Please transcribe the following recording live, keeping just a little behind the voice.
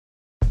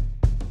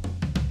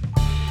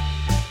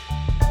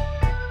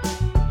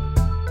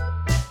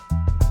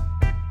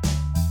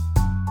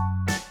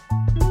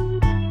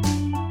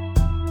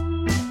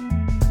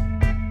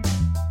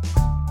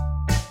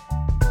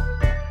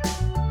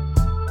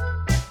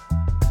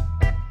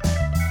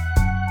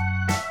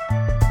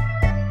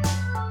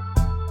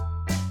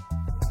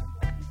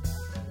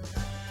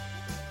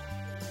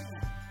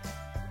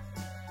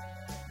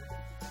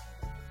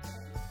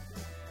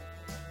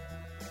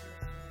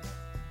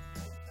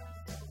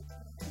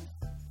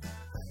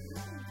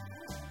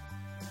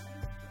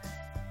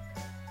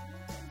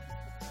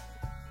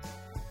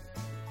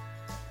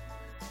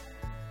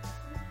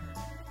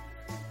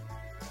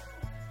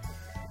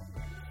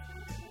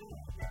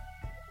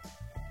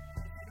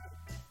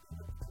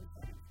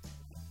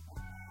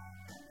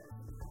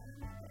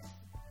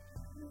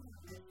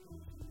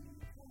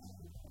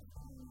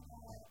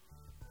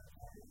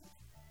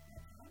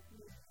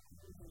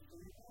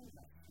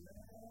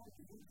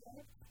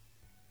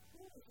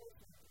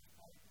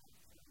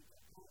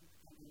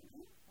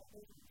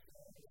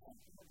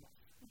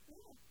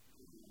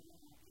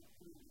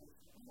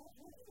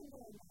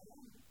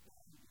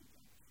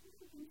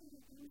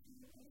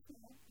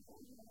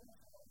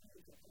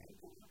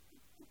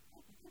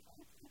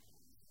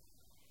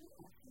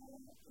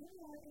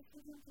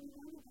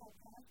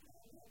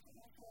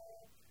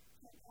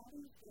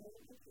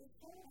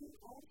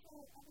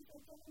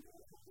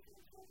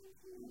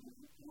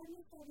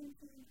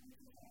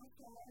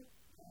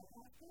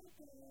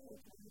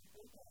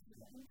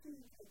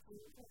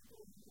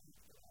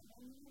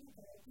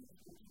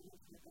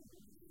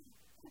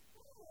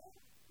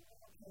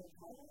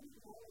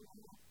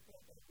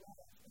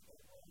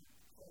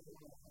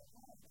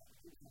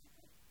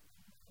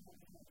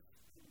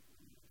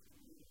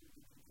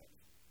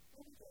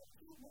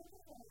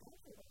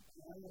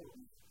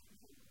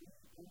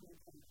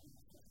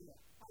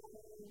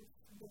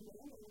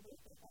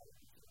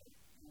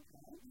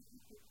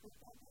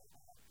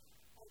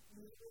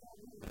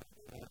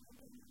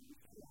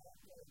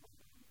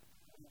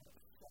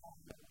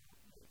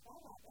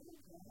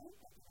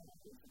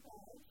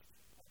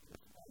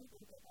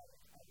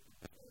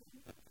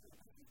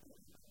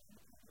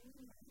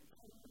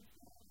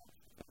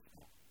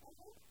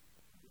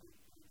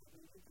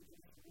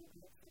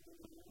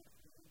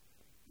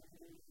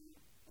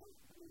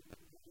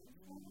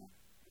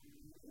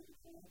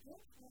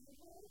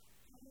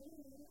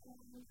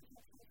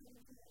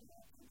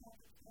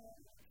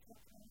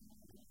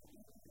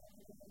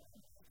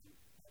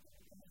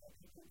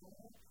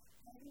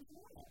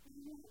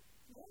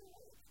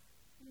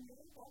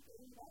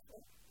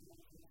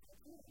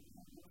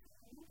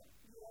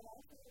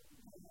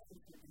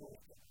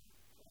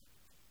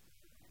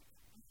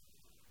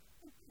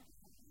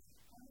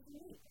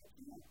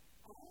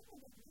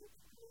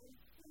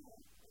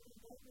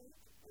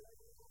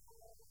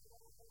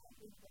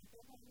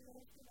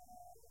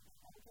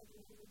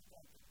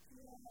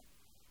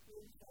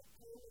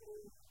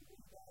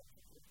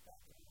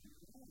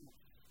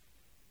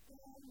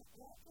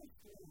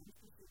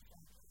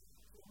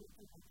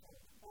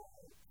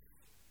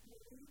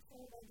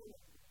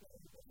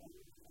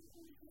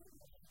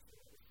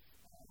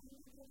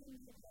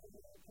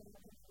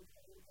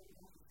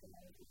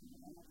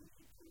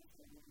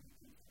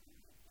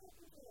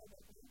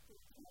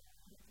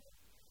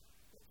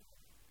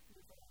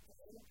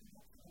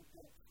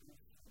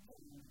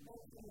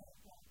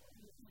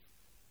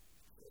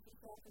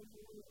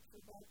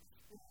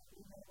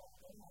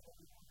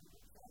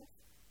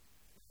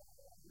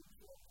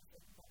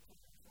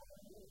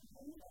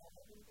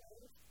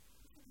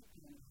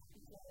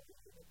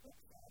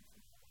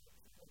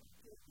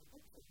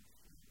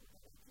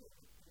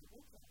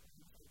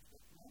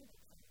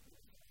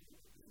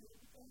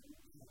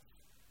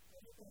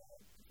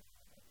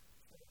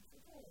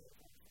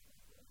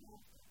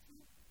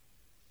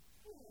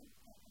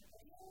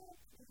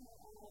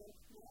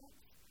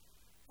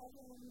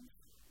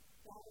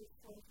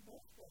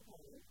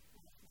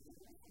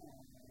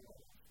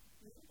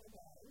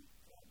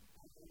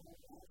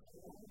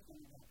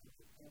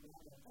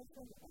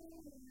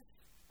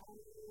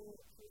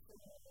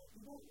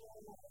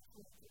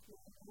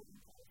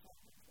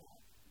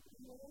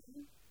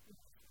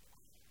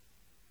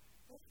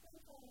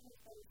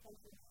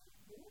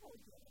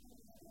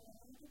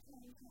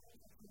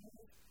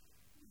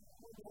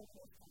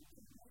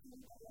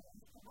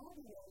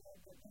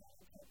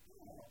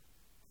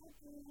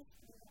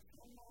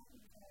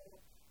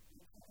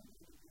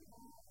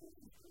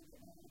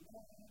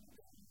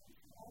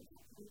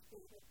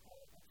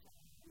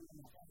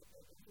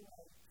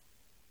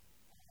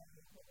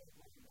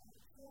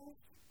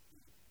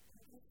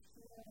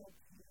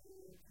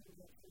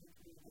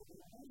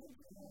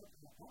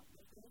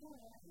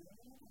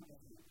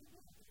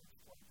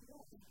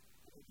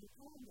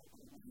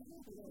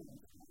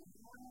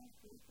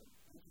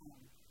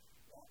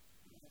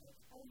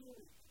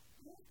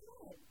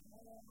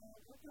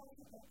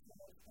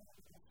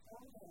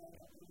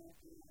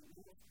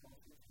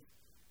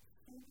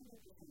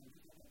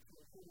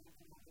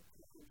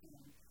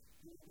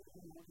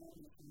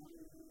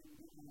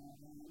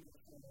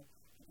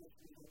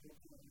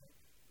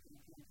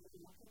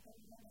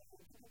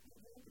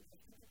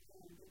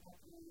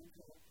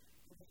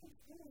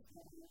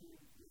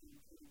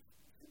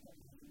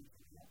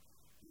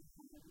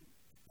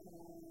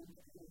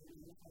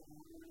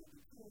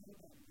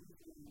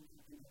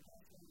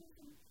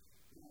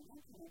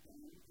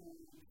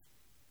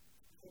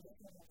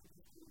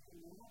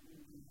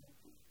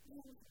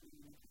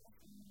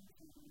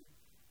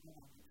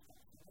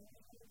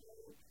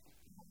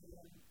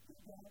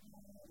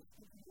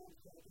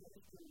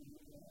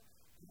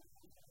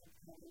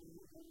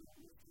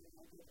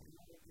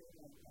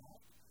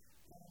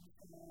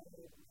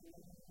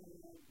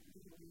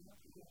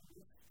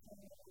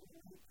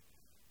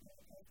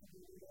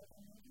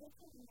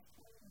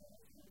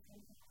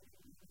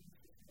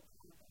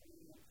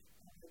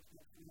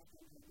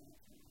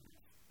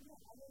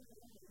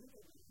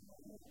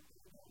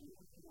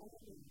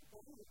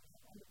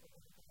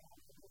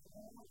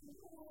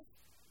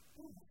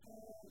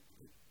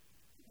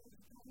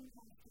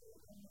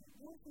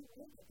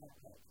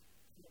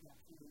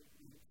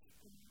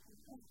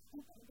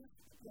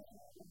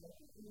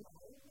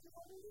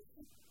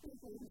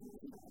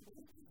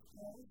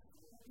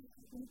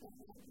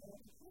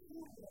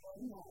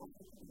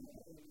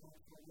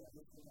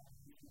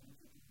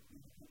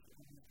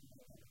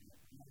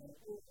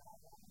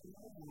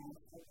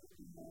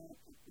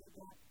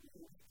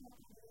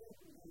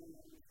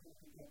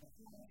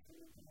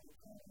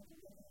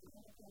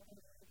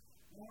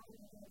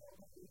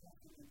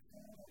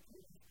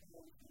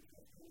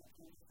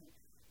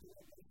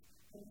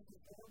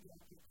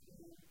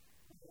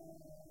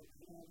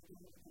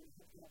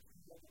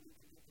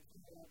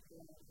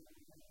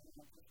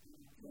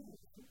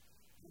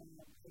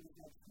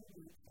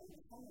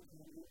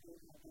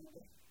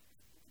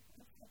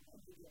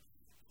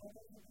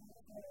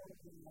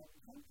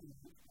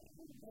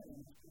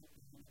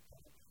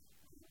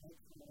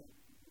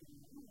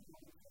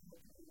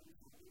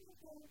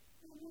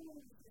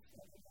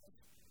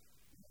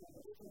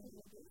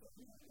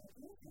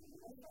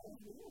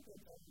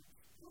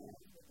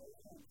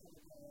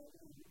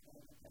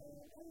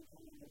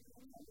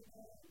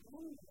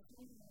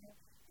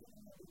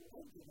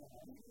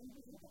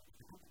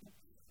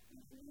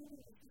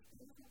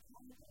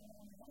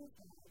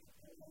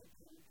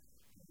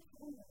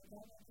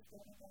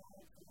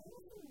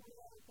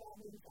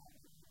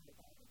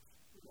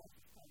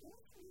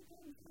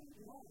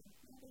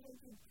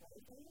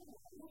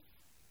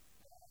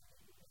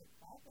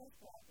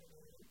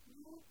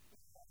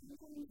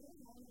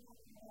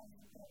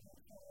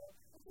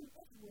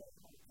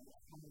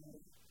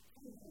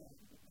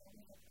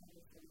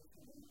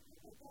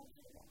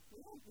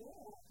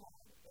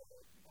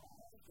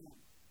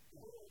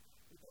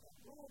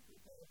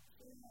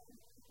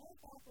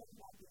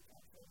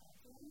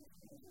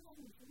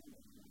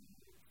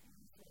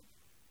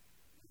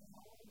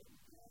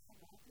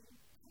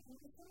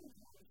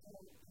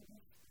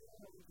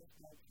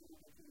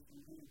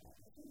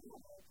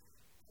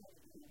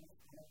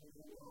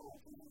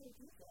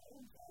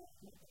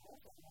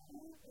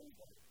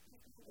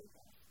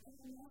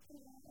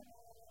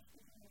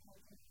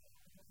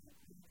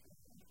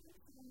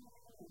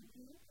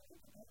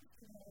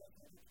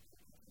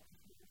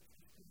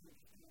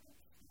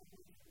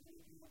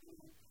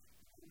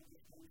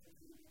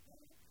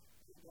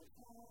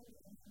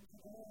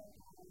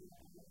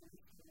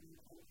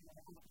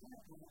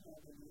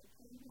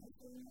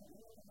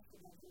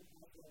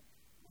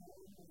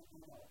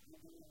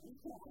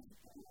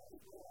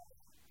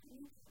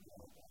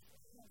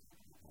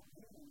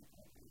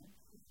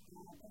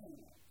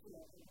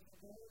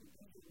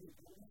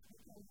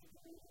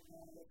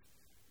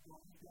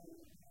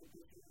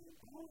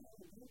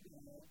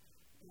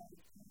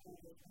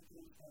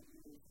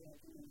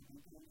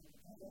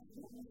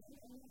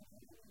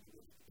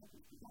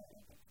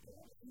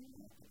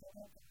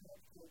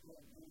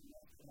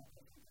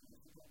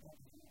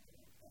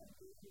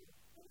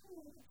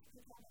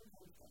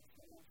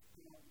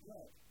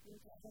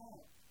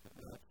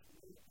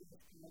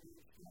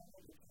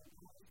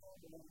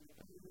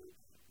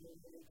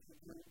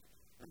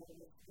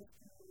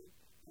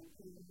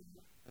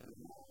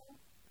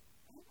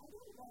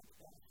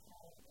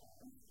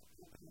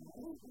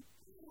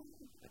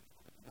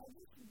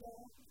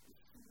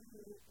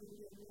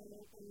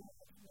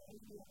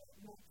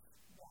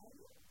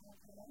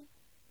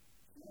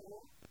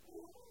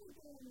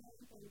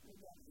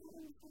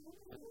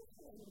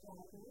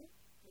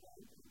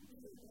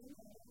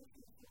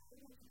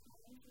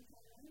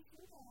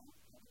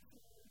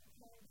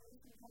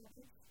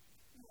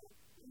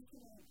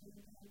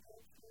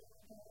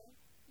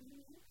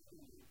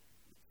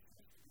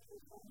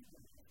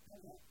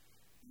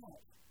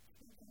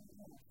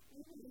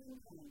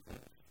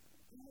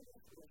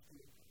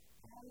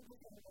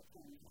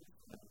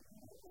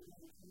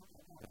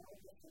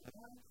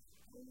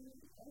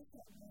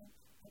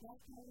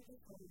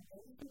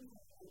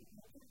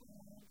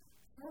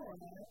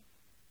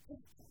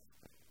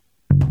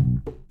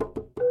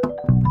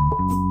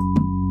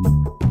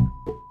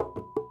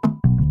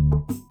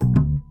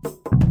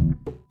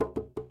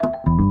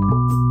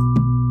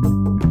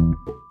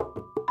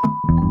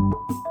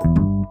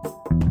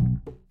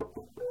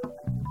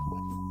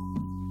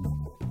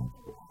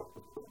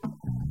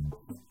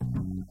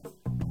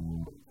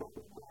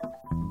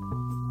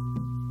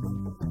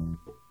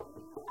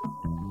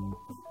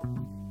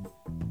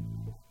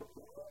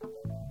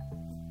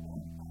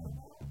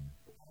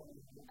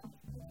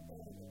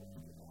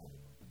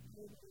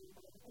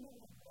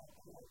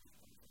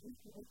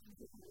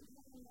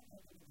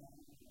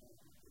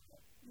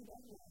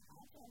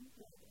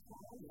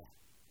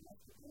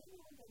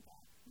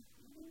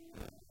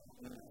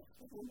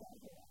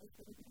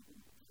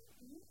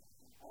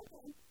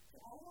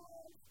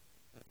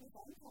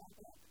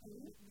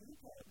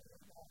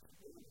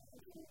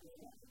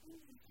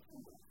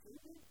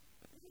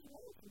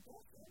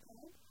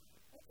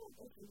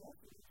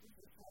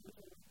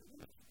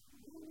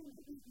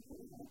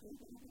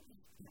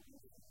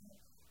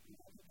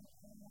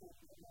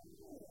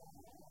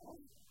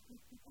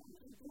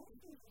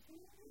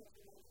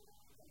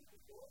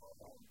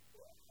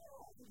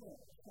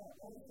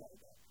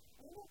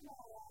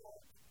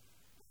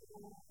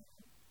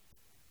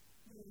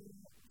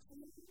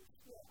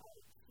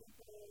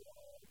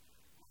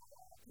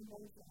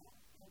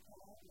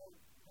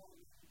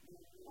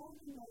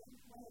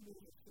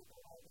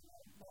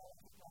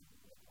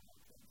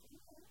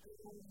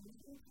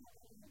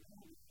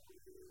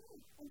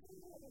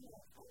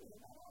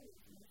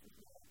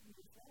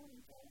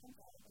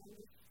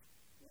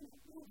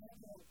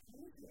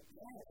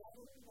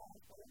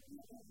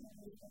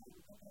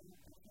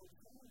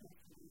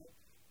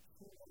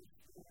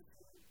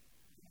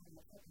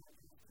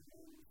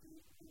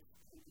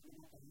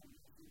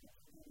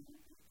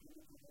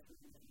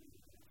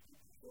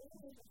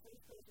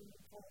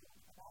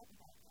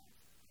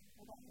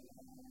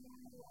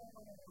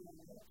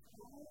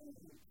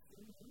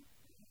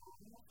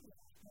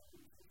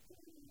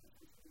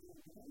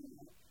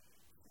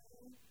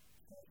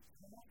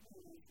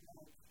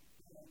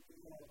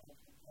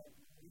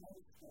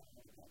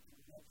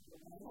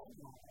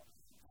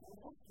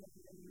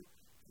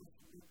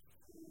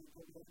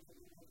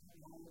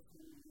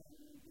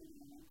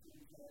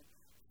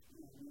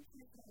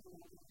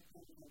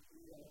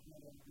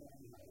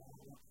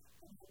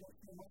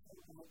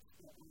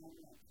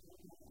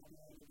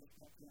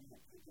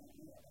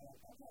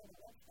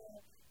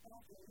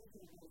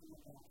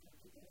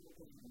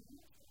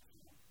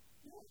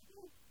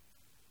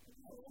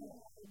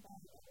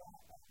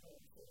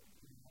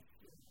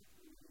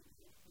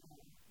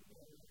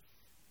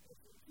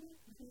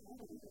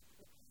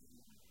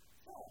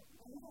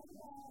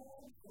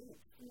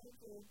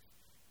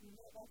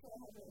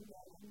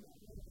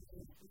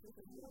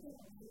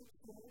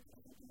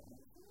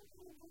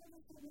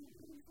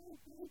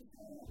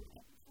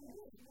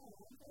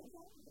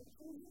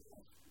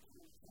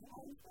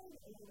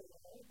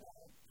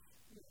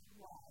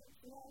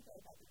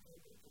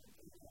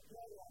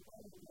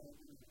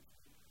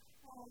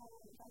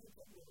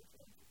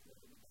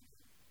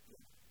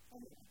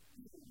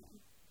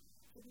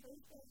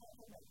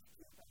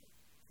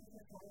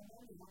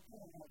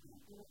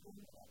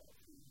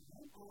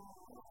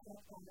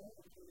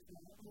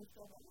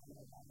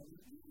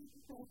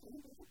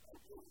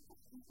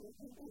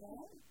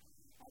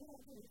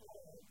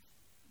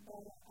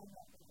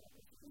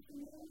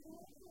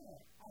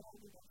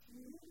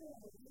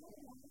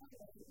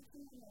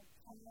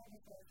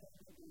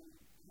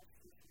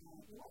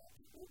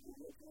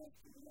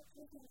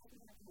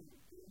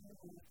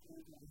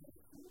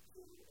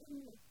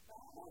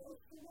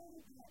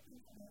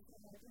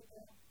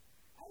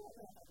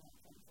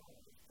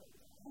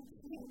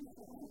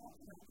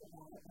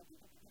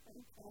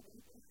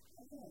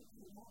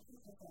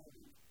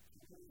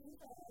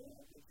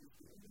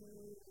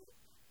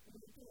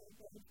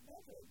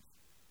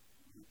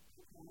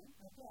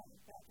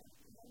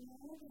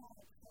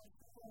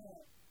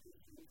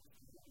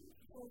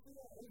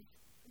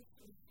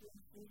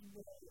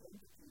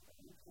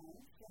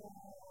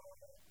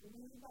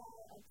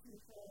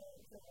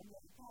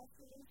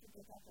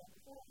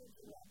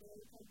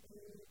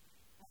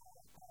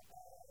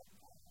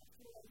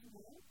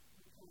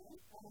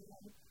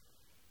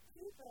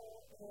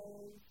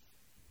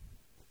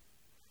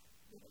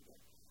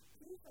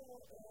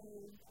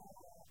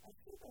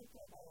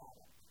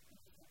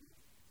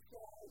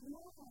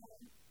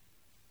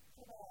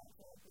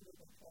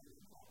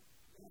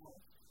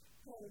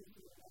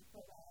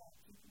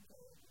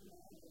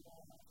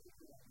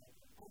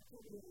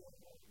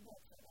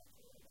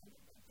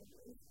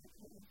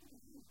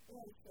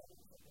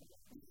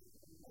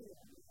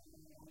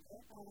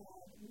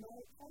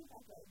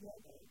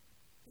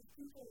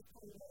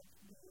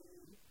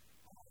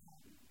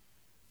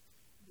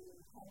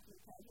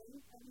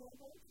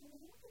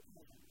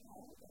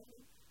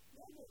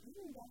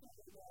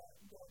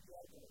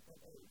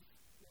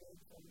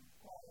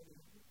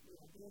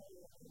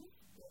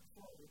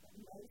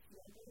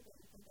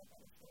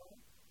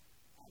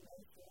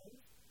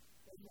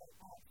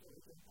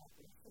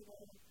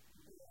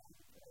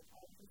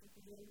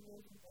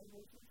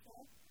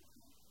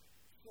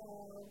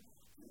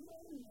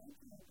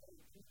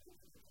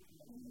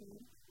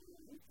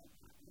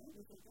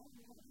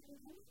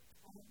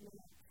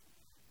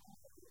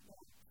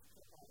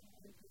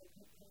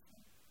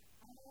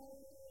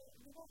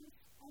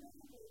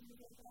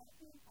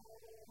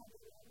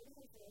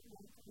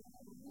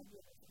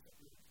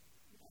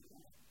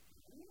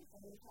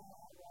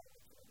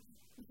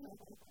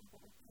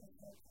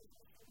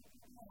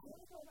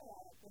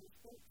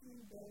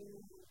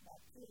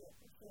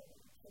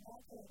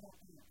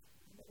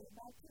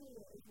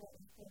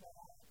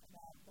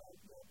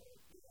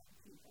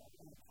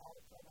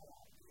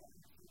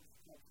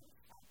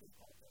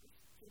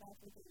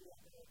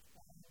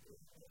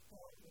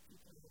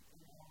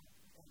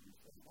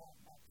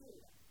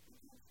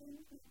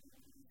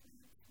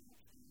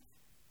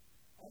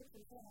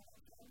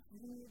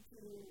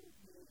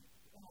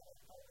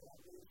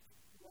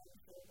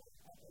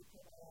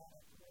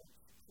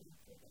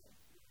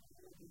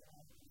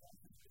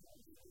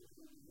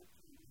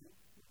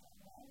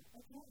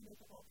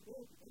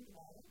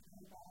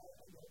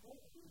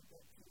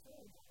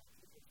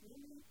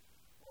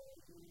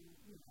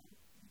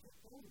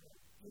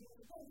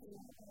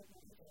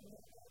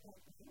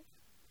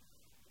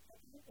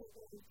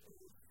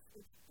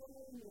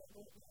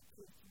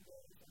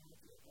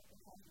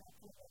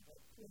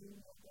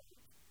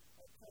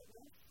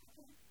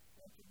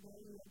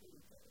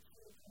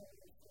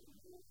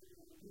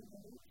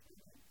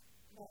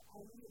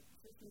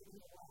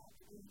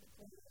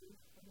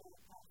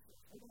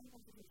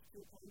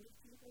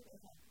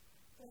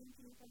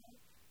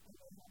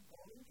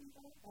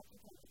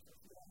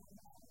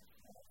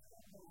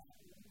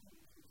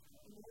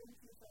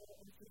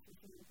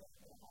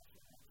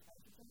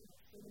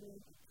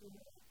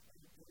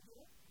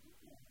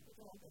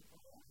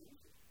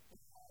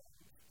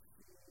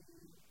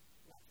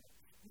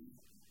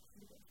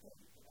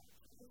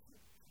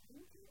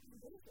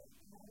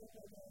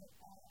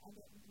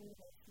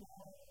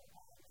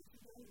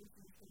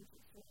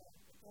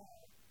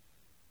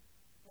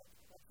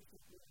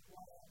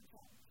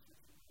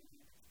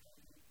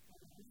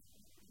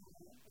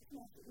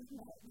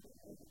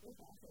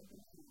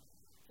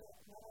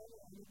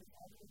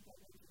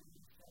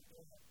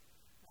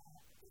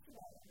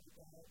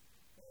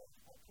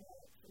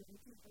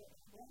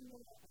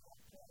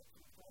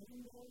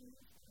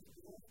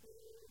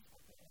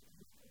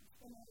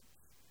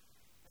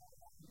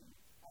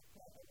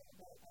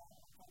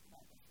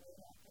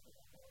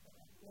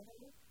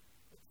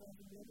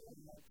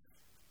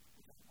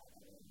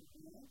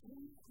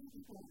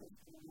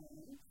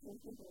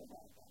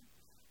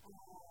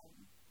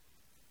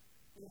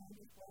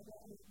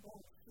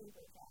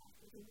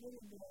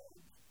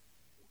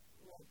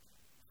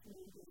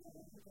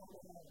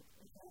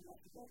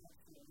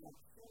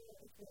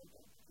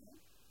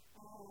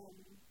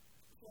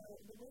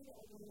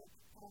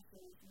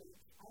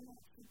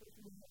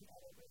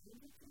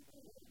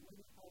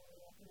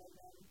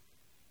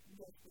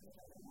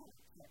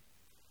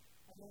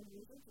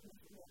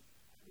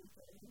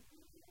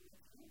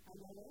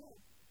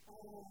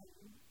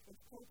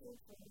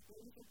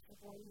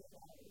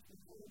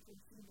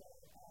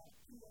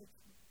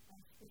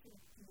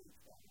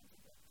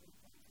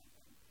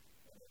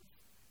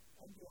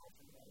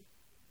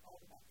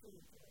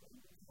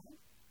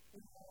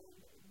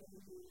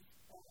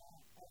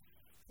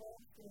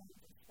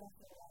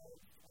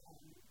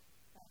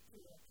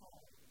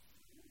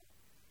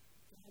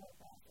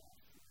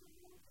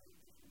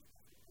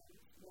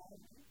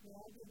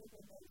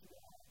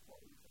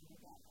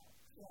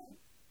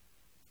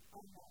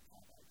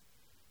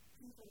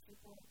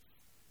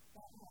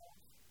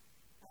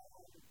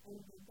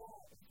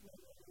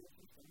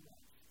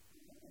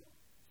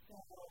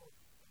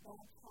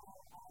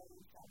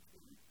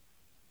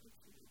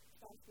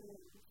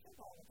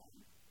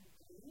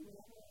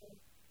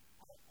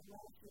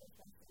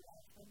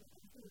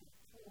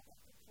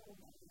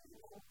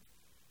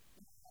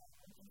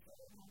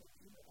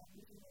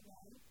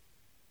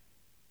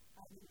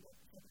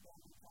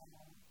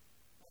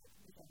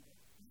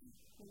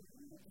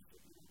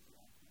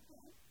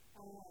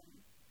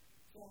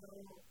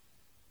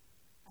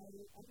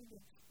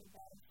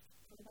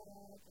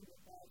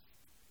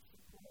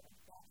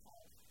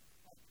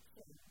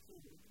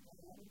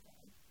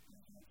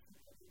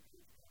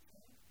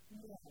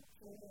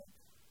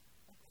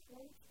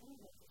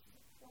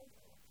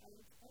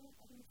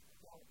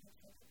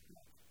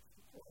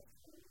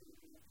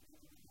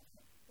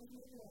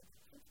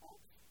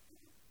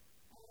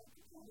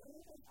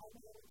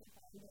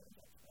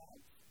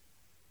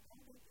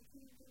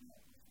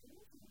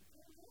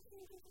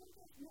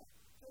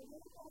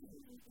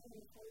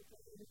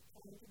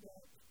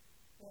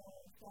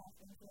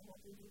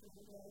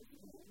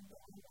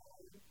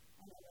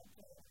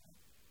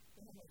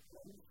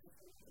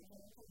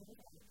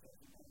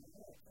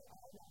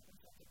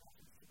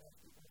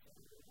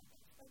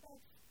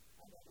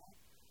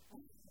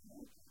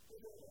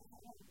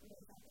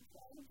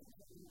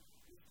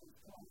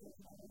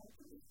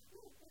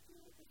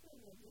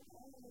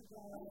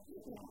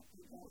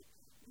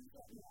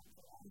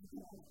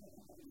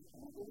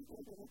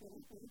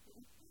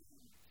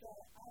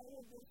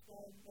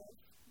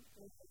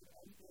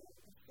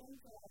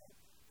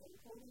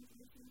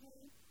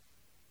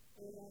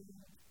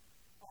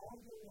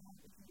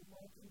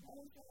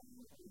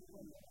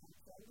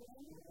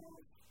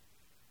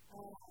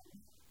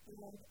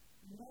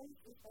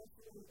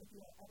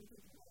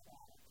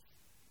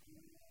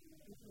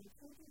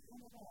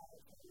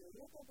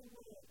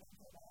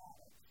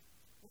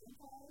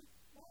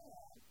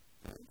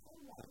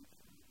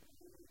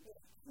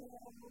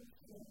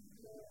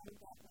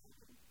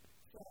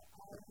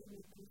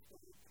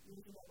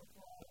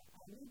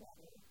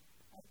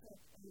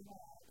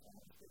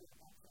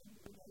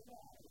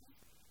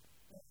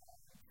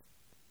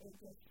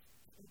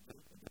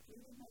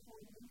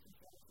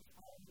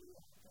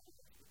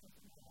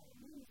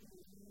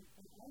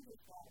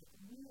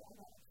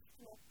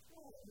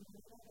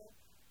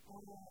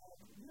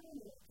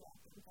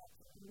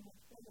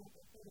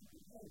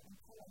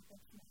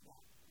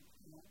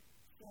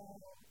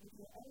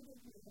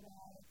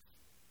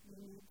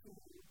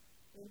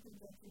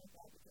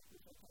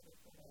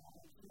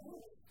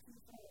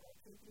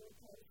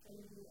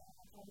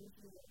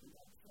obviously, I think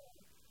that's a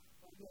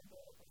good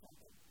goal for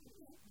something.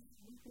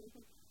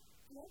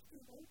 Most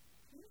people,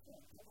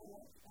 perfect. I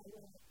love that.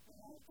 Yeah.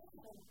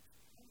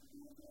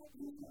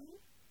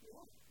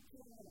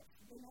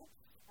 The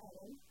next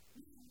item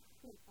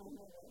on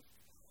the list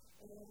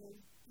is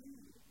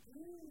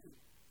food.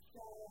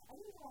 So I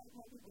think a lot of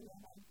people know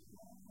about food.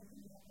 I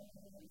think about it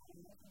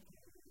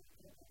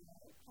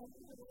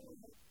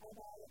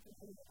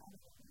because I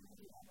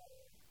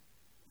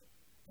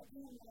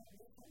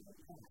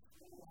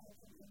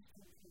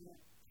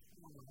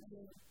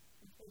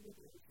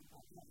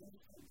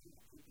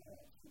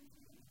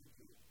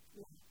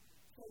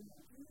So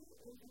food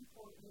is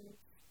important.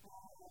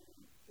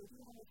 If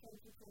you have a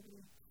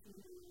sensitivity to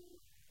food,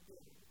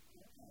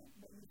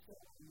 but you still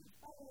want to use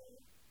butter, you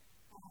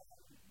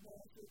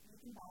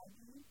can buy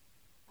food. It's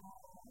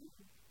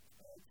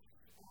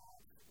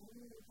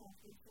really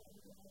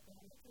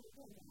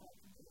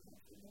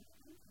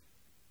tasty,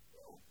 so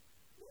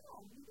you can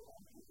have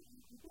it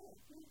pretty good.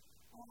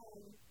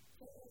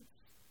 So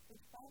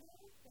it's butter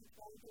that's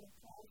going through a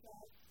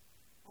process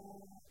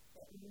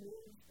that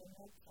removes the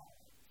milk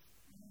solids.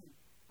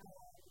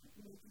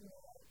 Making it to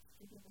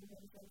people who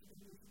have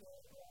sensitivity to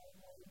it or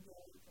more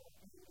enjoy for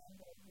any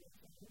number of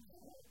reasons. The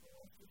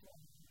rest is what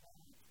you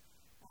want.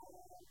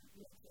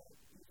 Makes it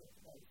easier to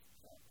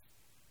digest.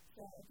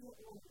 So if you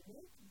want to make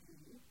food, I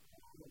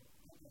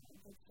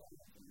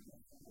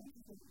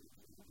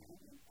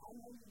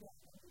know you don't want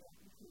to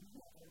make food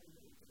but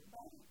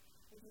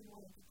if you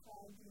wanted to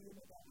try food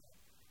about a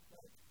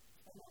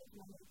lot of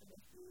money for the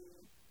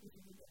food, you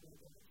can do it with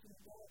food.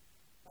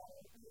 But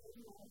if you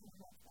want to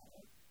have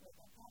butter, like a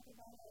pack of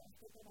butter, a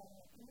stick of butter,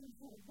 and some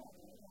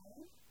butter,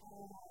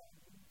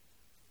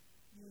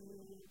 you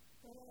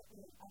put it in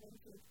an oven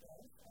to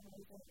toast, and then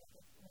you put it in a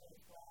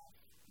glass,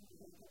 you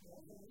can put it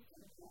in a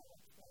glass,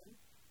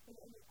 put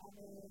it in the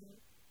oven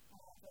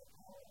for an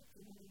hour or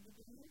 200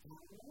 degrees,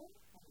 and then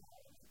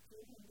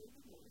 200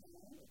 degrees, which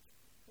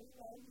is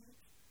low heat.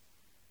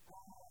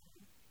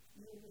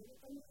 You remove it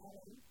from the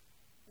oven.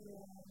 And I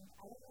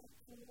don't like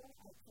sugar.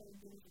 I try to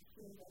use the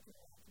sugar that's in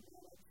the oven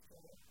to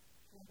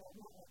and I'm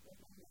not like with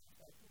my hands,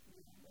 but with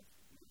my hands,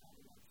 I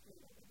don't like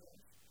sugar with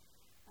this.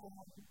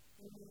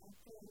 And then I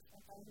put a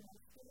 5-minute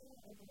sugar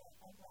over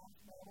a glass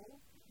bowl,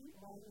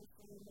 line the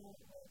sugar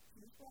with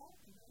 2 straws,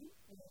 and then you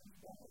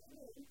dump it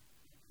through.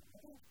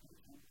 Okay.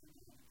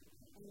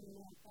 And then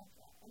that's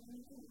that. And then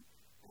you can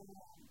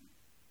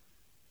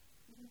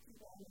keep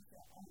it on the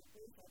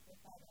face of the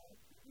butter.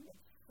 It's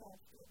fresh,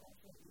 so that's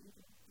what you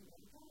can do in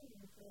the time and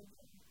the fridge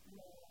and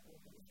whatever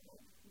you like.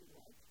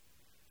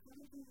 So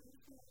you can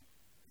use it.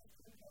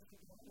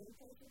 You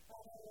take the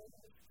butter.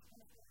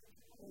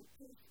 It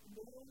takes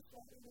little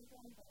stuff in the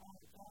time, but all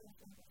the time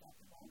it's going to have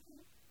to buy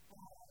it.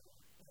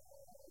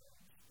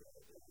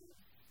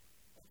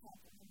 It's not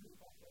going to be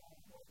butter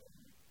on board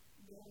and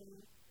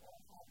really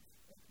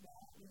it's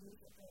not really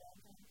the way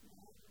I'm going to do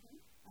it.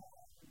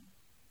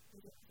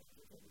 It's just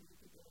sensitivity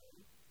to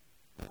dairy.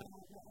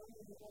 The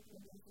only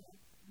recommendation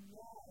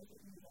now is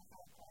that you use a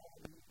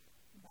high-quality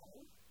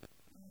butter. You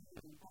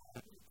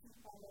keep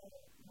butter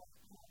not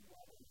have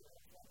water in it,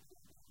 so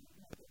it's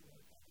not good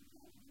work.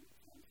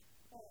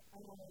 But I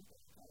don't know if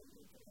it's better. You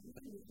can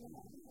use it. You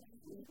can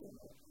use it.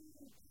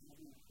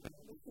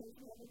 Because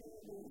the other day,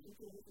 there was a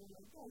situation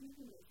like, oh, you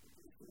can use it.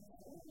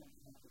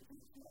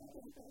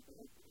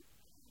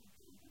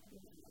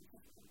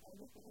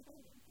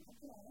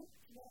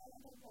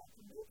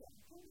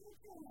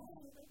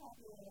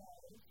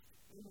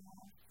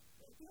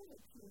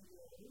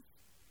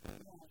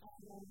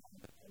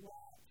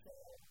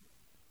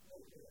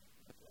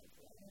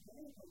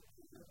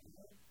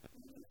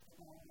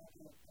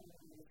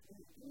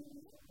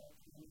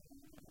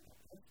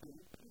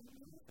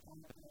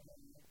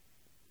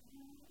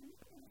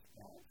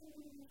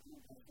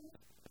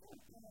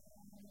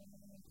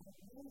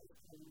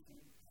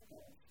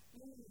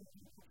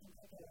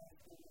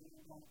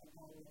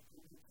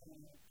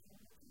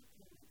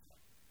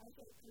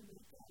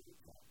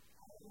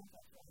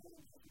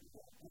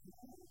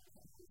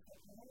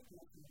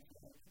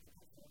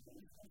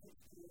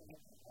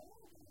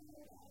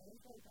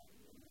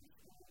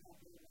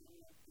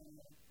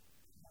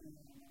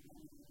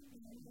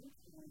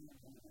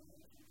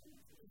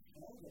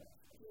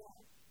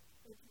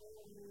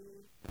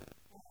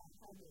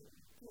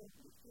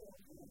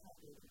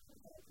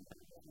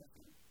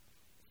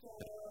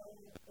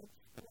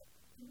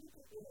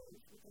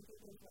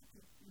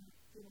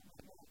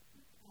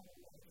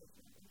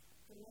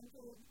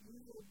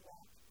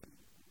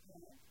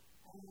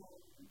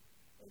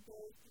 It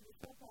goes to the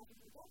cell process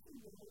reduction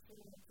unit, so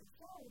when it's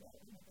accelerated,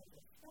 and it's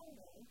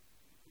accelerated,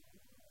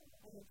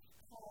 and it's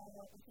called,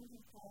 I think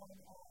it's called, the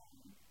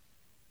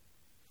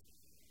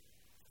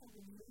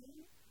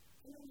mean,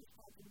 and then it's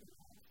called the mean.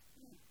 Like,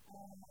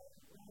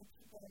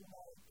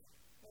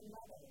 the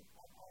mother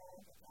of all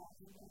the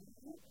classes and the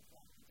unit of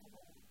classes.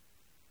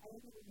 I don't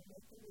think we can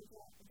make the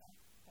result of that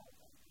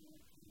process.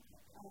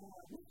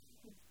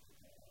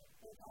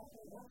 But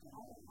also, that's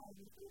how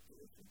you think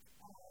you should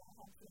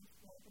have things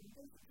for them.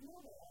 Because you know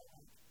what I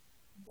like.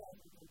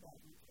 dozens and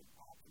dozens of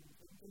options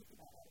and think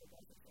about all the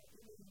dozens of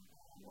even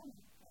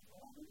women. That's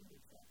what I would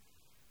say.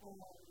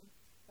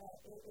 But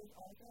it is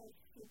also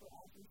super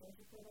awesome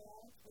social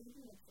probiotics,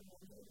 even if someone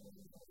doesn't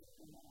use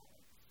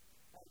probiotics.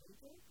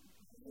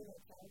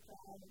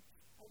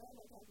 I love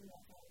talking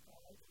about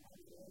sauerkraut.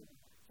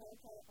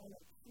 Sauerkraut on a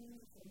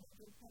huge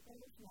fermented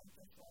peppers, not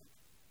just like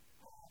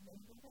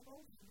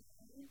vegetable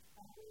peppers.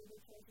 Really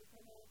good social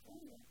probiotics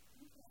on there.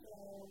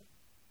 So,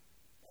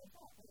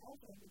 and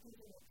also because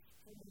of its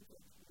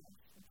fermented,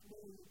 it's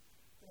really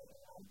good.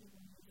 A lot of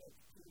people use it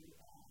to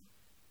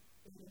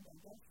aid in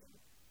digestion.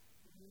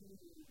 Really,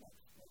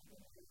 that's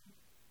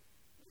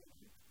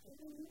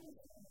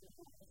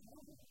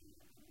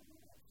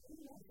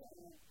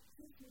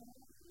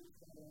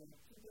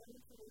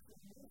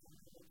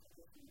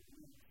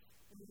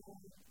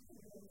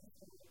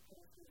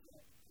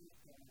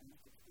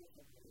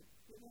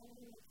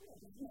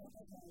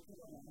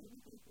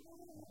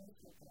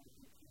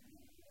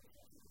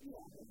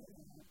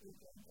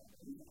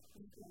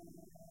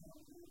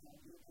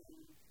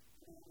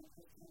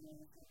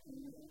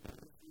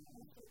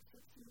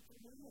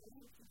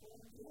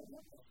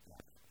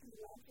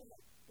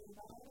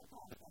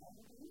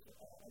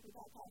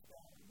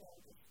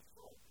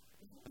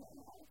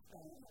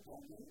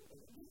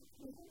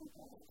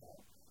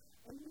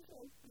and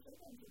usually,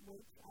 sometimes it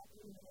works out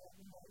in the middle of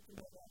the night to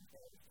go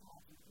downstairs to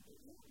have it. But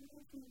you know,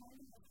 some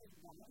morning after the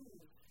morning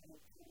and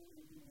it's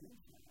totally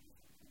amazing.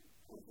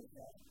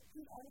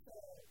 She's also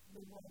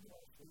the one who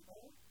is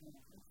simple, and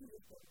she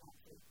just does not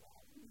take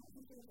that. She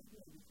doesn't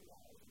maybe 2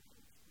 hours.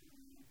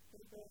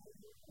 But then,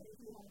 if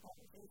you have a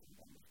conversation with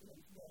them, it's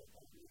very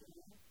funny.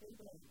 They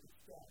don't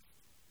discuss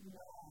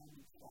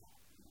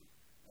non-stop.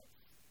 That's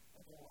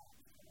a lot.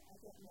 I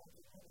can't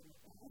imagine having a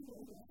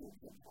conversation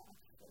about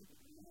it.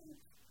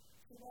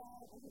 So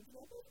then, I think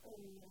this is a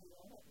little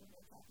that we're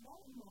going to talk about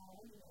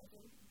tomorrow, so it's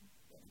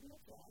going to be a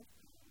class.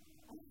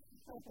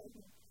 How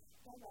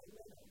about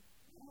you?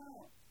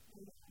 No.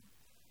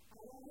 I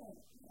don't know.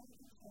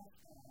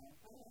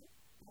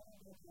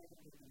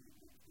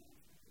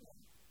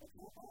 It's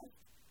not us.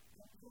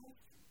 It's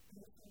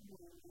just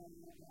someone on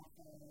the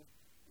office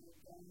who's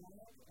done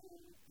that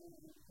and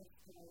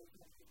history of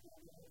the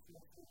family is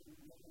nothing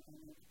more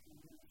than a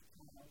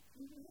child.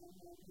 And they'll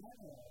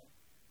never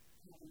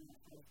have enough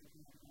space to do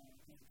that.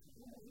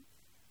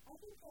 I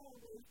think there are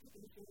ways to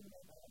consume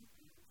them, and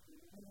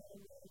there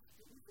are ways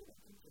to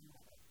consume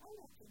them. I'm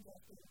not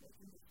suggesting that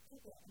you just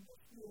pick it and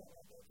just feel it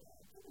every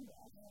day. Even though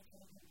I'm not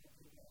saying that you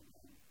do that.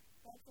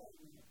 That's what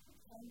we do.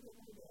 I'm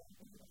getting to do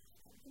it.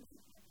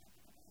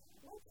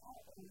 What's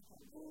out there?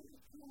 We're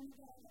just trying to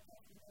get it.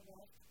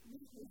 You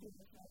can do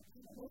this right.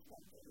 You know, this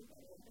one is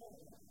very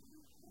good.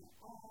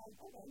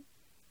 Okay.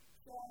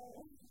 So,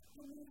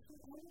 when you see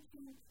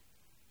anything,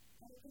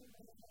 I think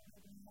that it's going to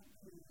be not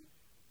true.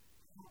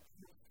 Not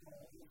true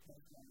story of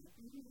this one. If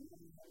you need to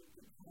know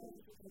the story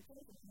of the person,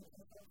 it's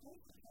a person.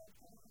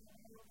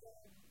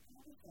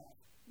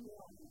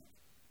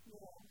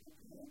 Yeah.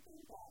 I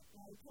think that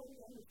I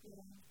totally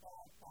understand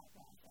that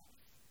process.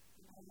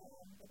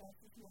 But that's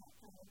just not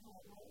kind of how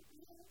it works.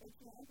 It's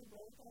not the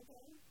way it's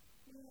okay.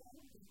 It's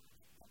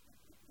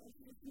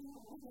just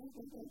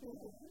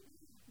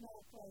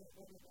not quite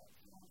what it is.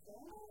 And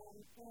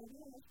I'm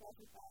going to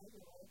specify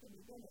here at the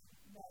beginning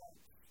that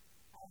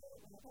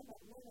when I talk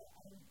about liver,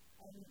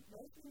 I'm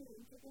mostly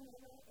in chicken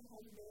liver and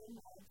has a very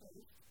mild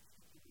taste.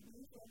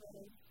 Beef liver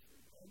is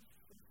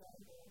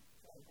incredible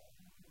flavor.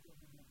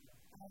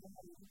 I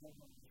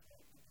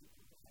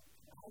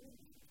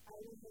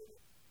would take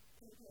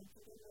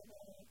chicken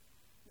liver,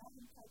 not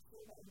in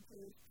texture, but in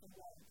taste, and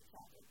love the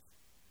chocolate.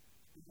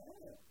 Yeah.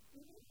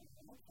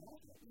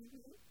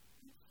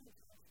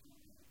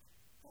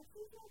 That's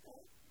okay.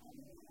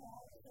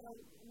 So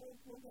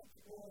we'll get to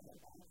all of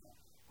that.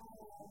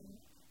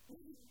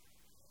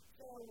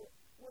 So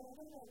when I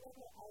think about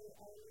liver, I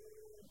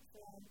use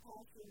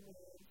pasture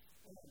with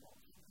liver.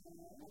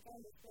 I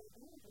find it's very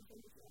good.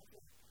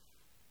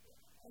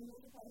 And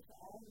this applies to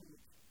all meat,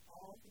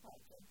 all the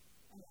parts of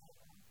an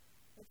animal.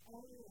 It's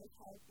only as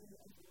healthy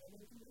as the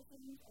living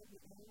conditions of the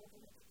animal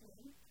that it's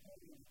in.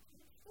 Totally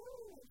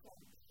makes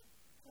sense.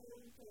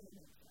 Totally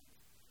makes sense.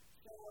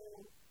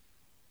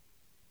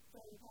 So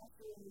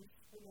pasture is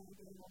the one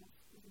animal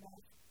is the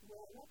best. What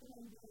I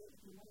recommend doing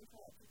if you want to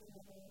try chicken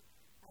liver,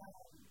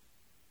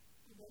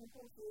 you go to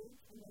Whole Foods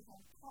and they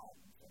have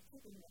tubs of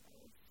chicken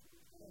livers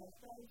that are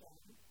frozen.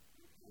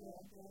 And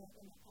they're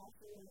in the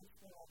pasture is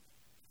for like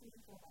 $3 to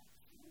 $4.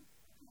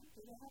 So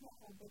they have a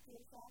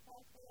habitual shop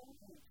out there.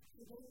 So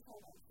they just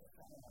have extra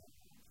stuff.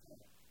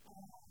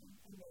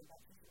 And they're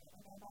about to do it.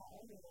 And I bought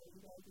earlier, you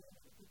guys are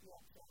able to pick you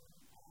up some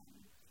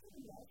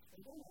chicken breasts for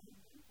dinner.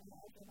 And I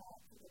also bought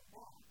chicken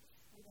backs.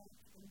 I got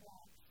chicken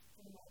backs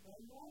from my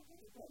vendor to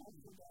put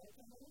extra butter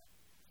in it.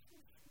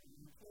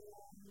 So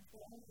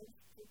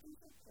the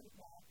piece of chicken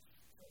backs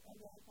for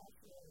every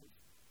pasture is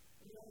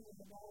 $1 and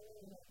 $1.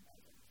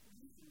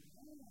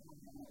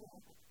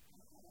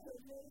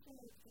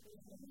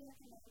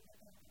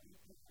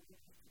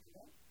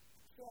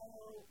 So So,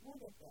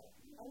 we'll get there.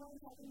 I want to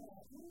talk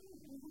about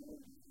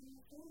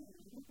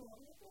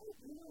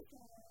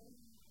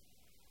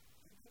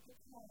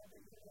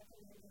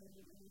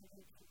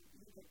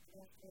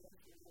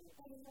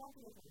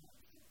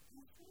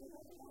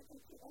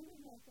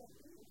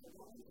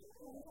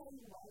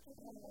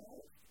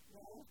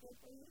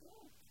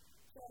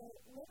So,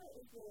 liver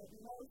is the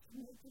most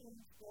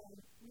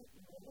nutrient-dense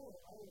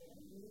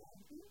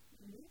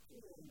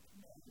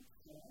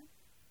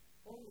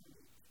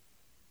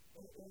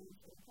It is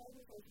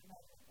incredibly close to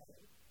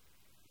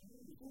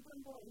super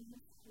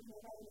important to know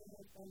how to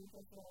make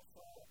beneficial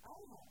for our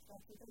health.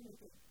 That's the thing that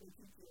they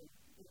teach you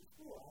in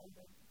school. I've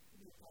been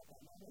taught that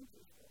in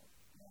elementary school.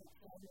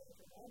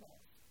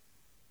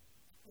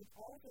 It's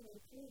also been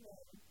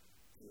proven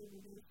to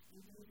reduce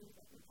diseases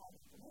that can cause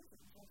inflammation.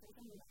 So for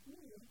someone like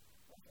me,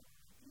 like a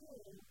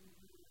really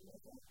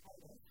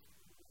itis,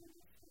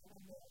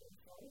 and their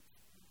results,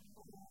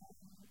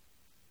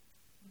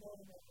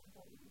 very, very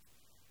important.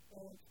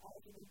 It's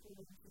also been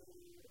proven to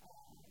reduce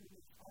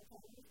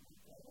Alzheimer's and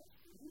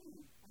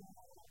diabetes.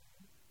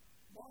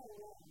 That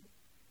alone,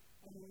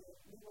 I mean,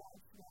 we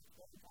watch next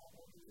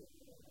 25 over the years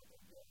for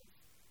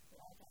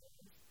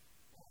Alzheimer's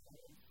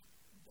and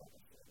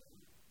devastating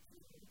to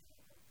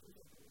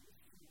presumably.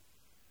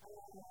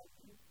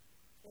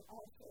 It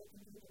also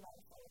contains a lot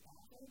of folic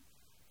acid,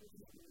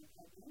 which is really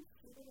pregnant.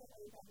 People that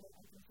are pregnant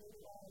are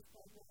considered as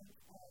pregnant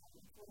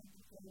according to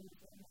studies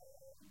in the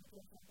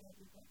nutritional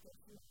therapy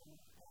practitioner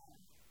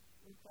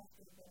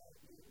requested that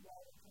the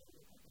water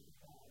contains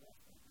restaurant.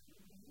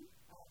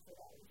 So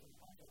that was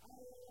also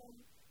iron,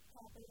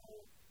 copper,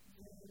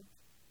 zinc,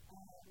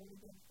 really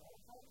good for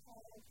heart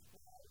health,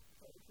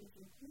 for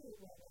increasing food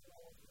level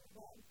levels in the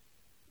blood.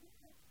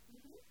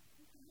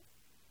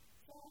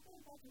 So I think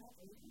that's enough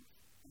reasons.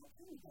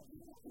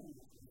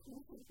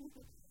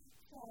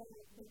 So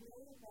the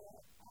way that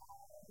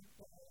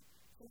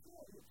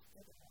facilities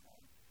typically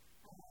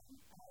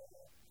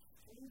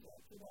change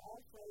it to the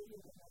all-flavor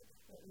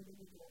for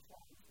individual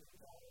songs for the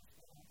dollars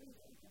and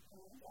everything. So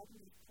I can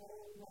just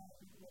pull one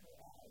little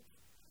out and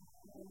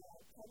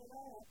cut it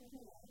all up in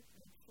half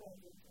and spread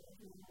it so that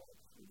you know what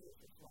to do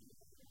this one. I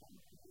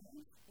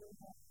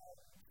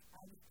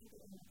just keep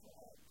it in the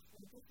plate.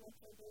 And just like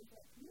so there's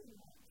that beauty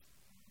one.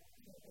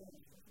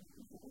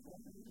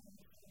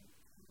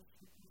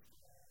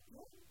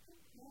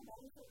 That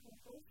was the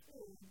first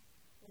thing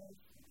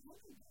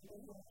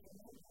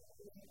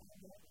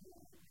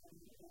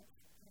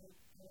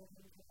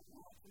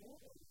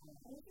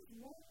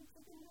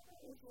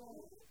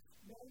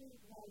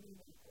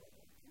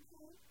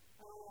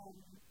was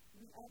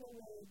the other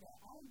way that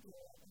I do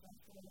it is I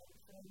sort of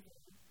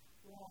frozen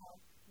raw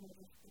with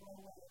a throw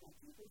away my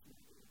people's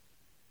movie.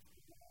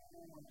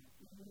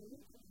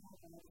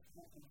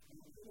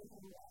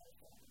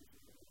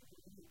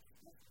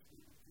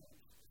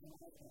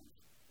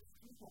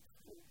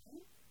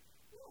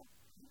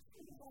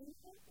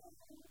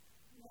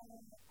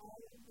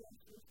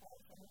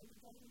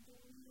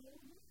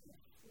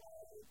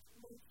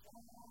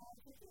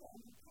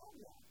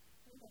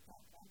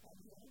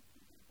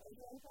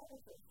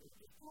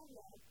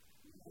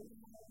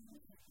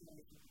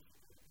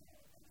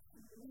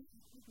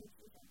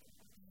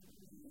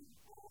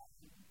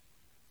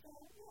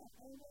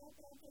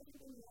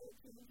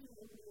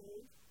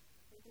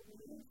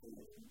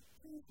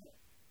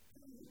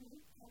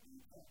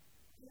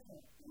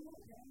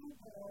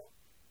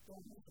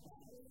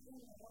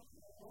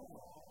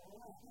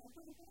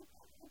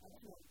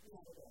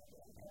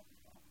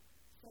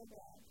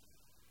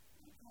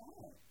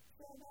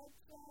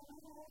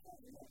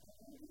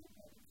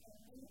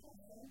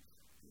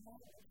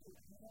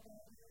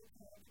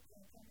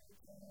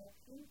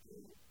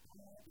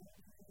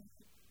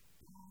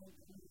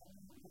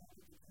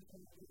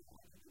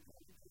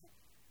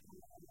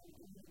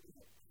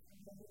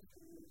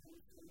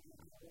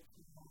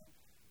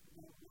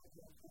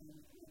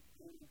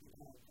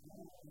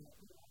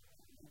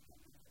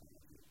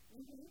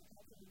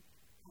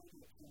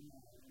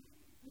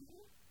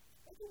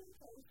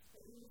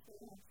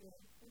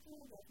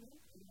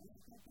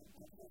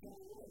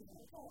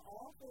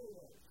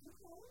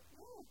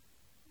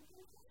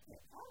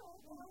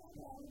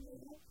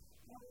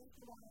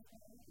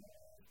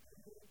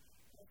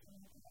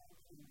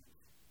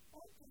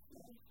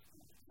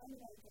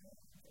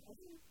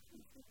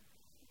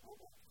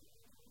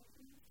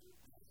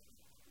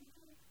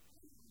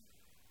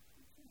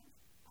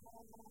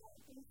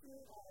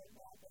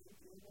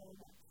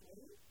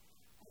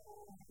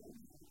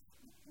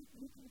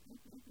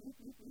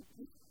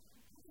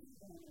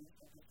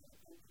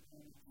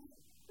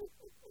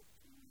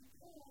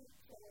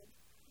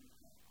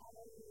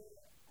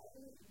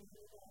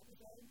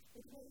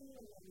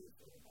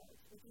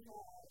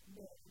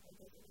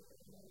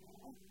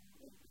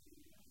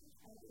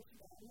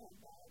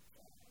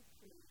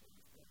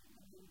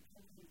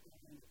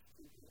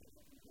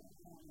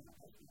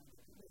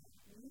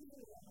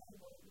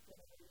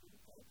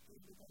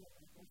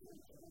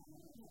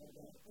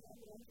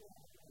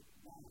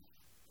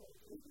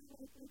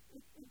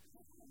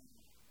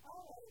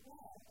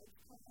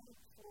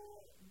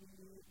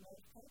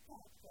 most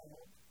contact club.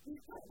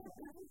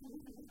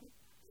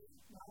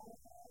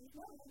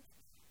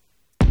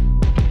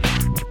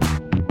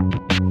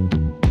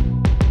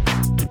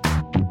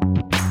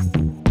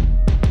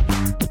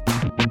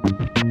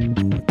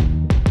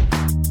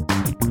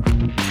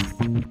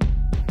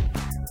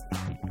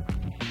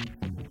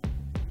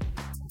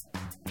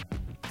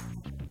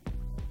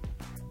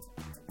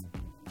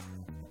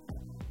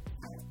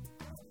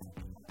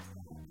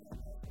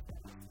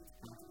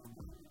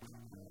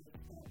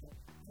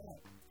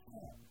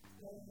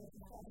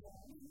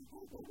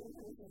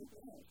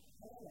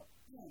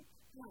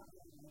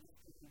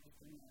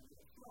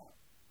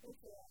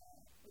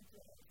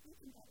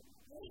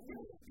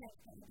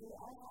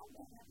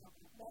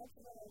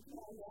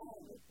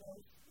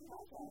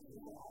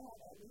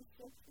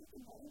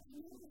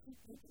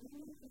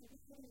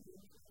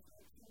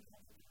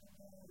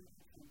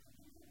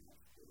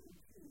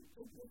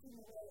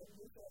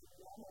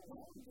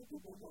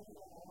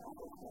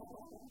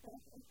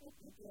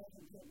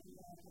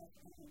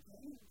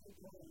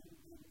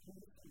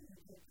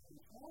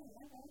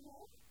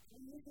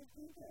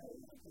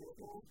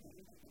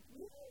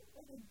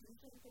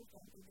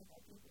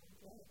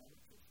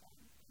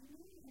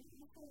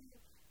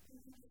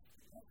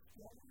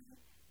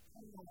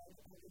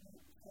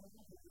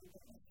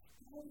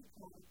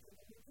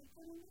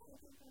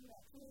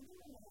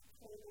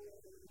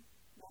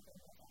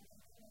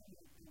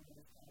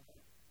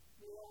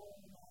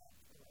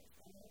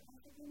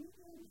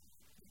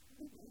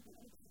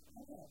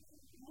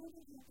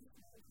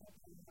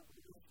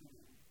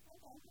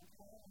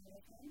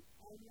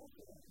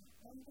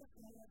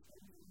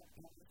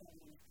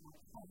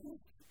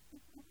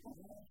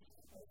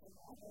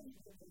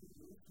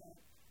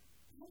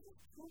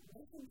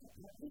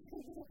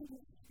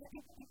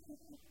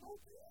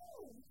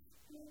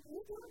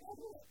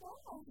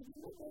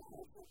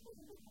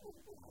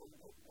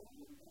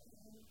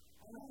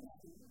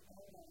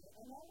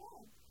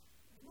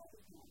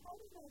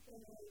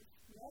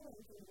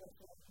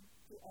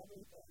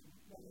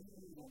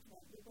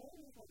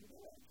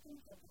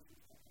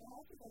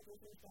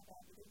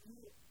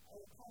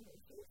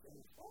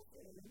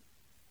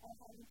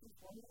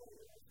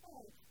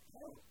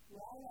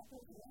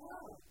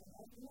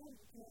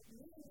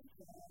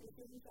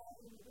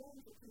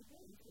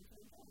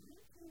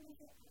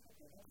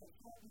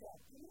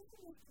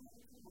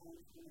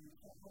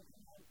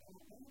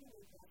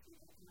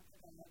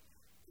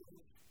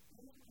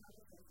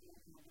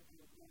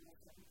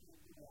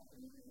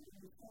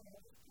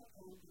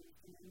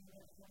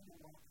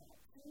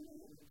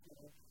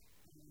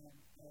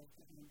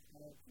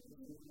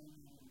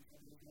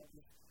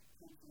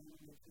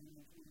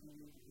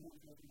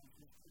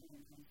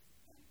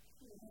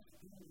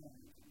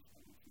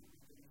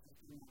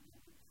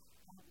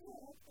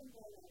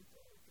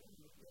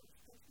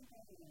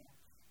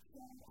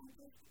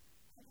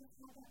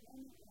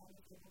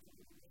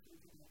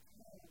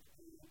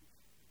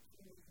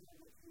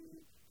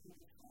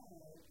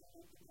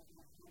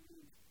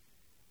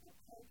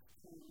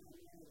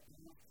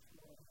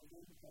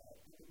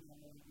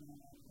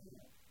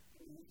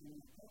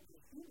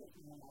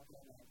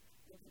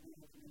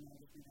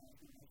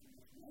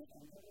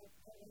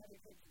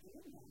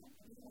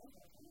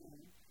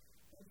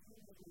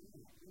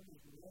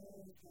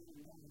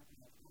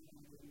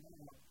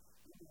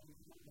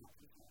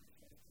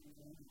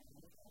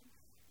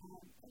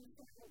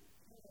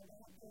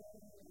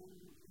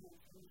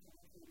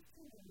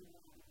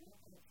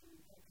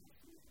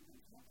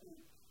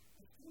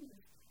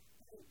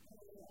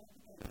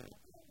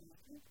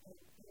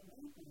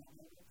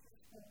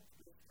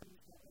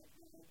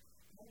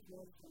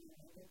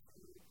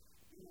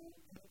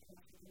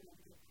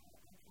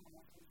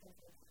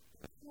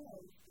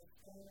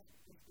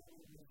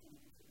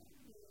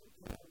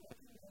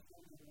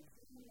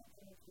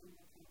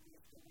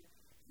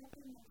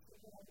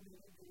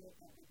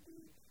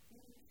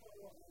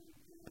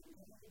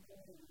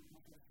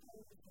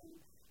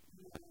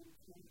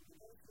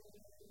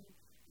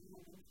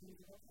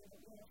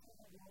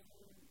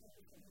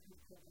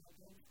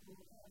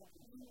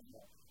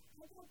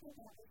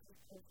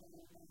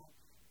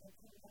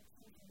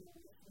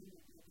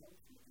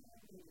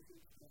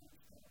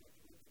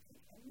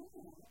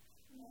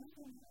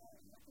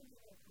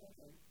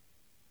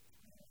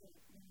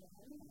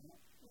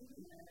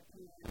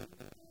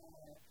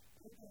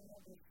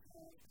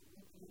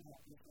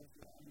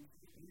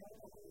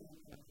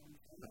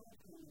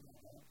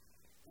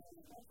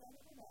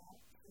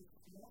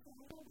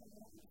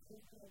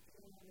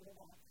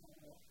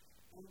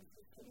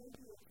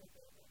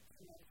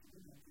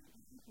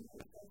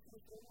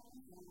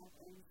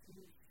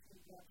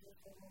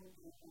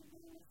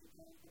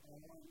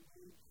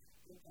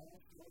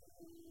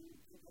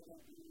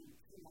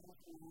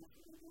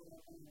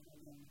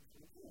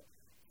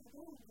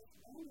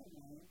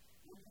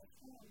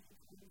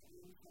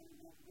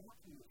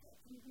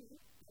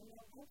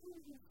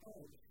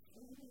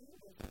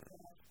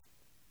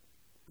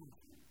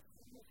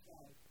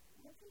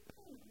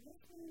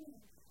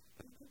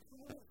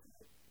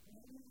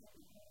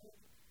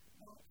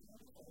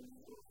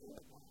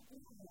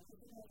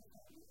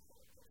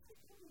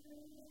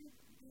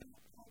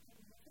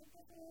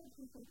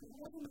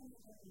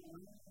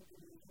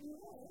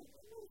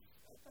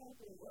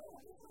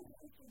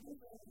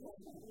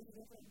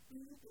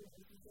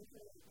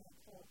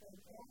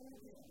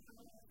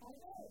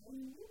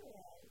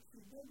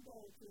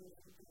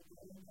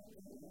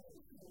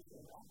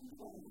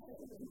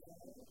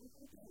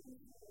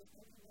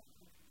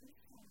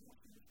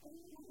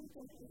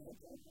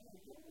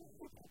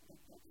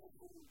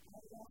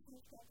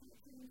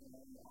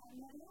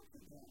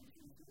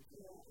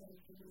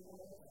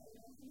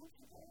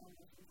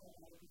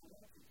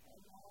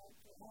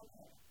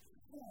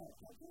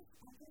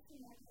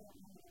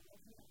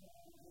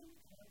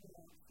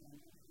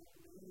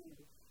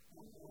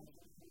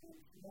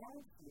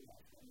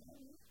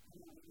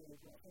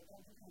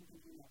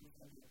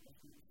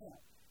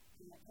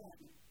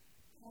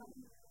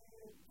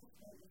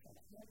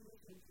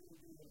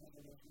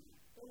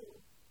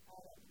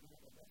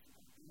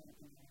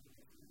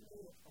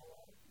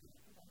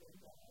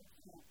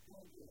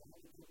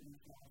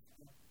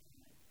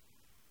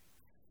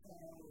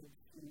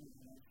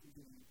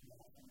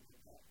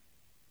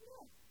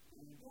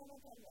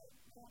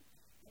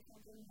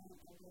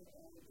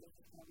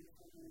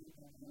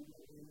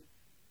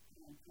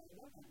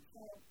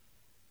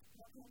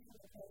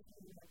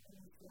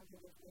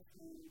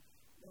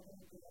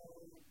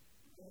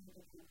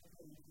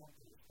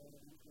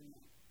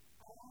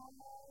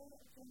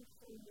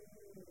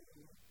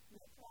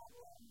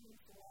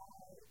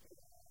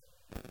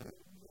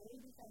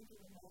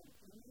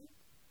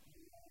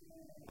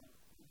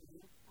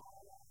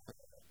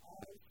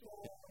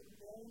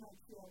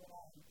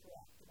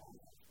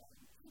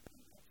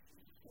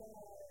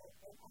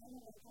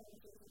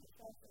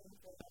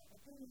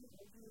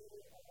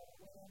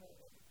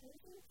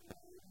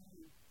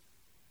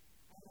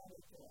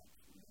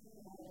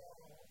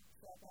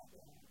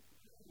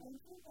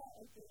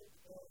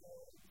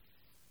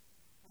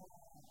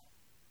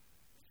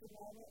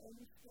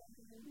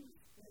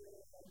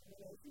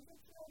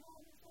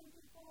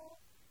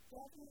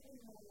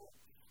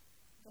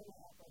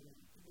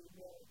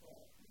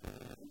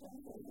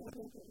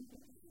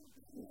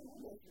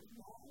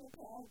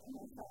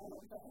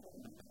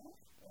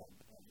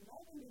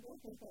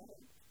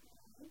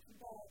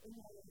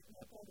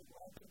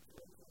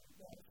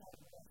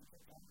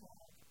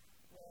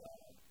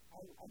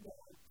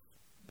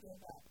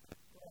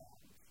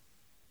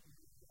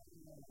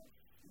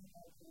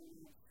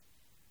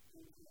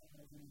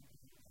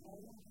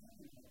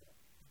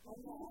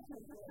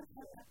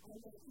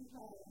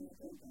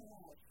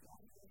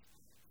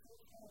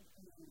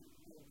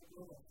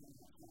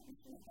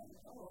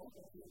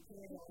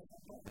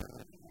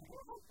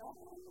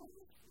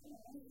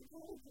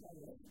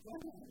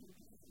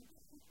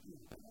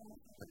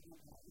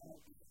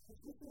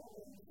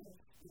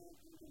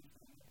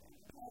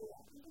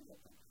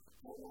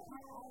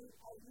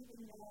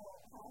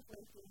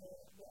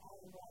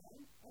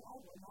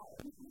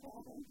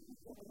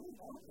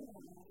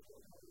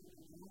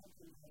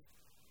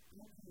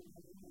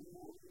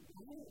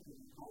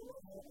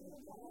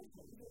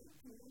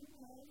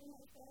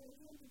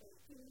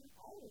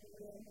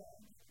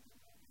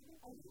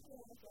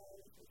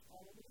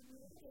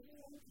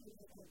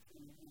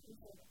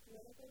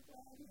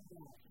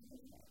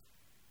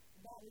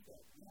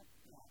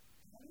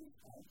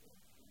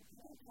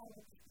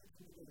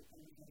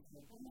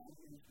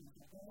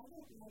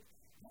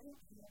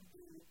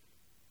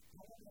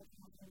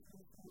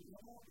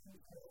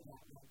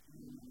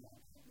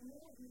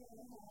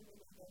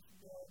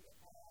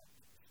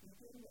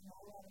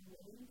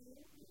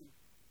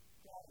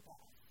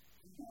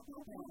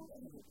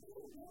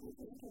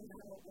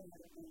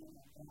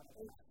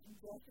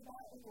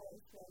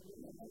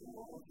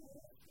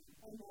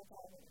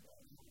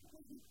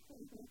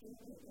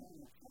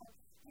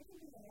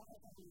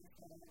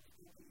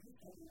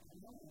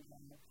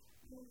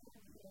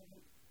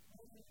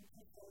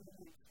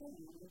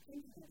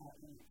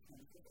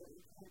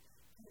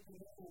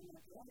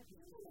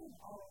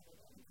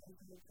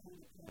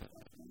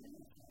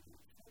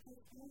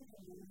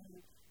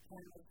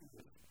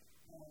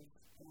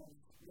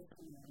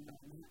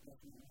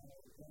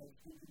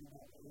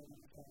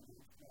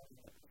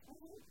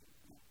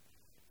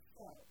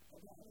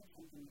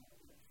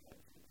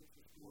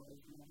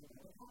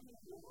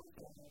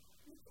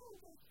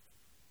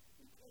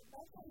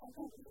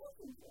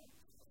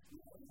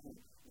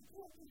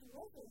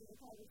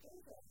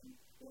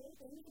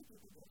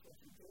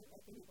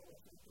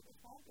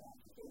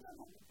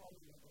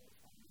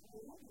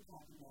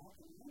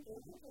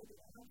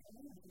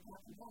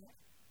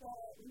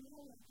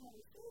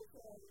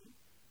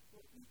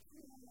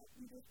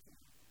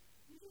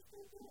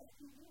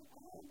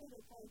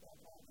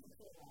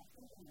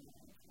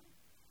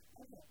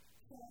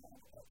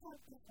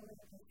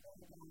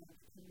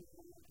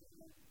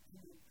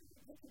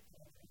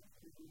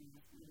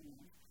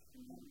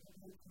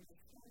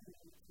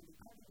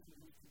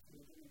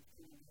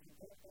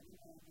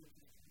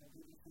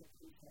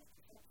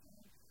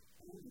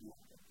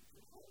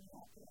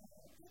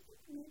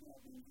 maybe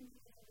I've been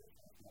thinking about this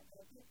stuff,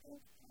 but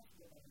it's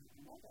possible that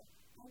I'm not.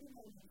 I don't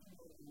know if I'm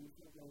going to go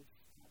into a road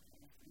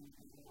podcast.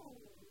 Oh,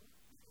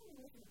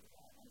 listen to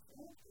that. I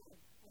said, that's good.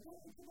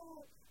 It's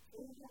about,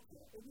 it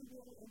would be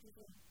really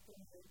interesting for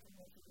me to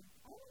listen.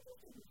 I don't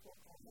think it's a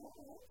podcast. No,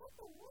 what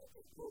the work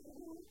is going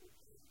on?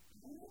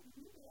 You don't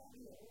do that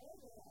here.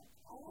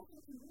 I don't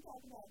think you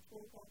talk about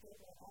sports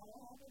like that. I don't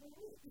have it a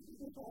week.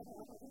 I just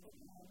want to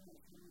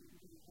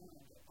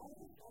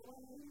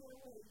hear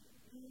what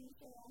you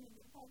say on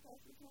the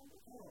podcast or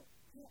something. Oh,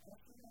 yeah, that's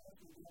the other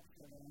thing that's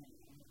going on.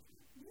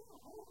 Yeah,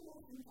 I don't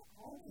know if you have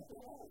all the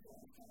world.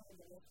 That's kind of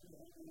the rest of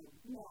it.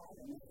 No, I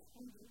don't know.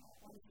 I'm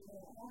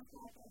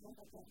talking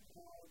about the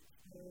called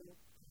I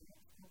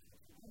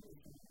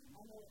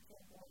know it's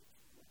like that.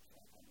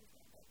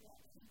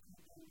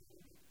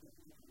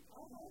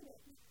 I know it.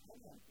 I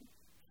know it.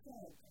 So,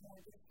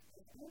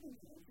 it's moving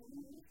to the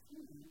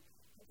community,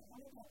 but the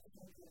other part of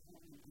it is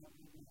moving to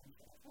the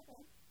myself.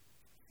 Okay.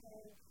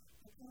 So,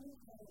 the point is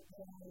that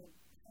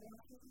I'm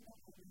not thinking about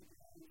how to do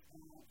that. The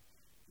current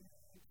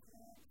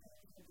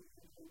terms of the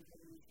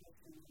very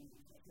system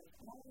is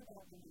all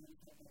about the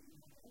mindset that you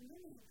have. And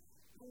really,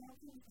 we're not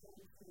going to go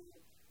into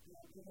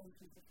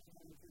relationships with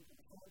other people.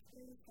 So, it's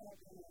really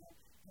about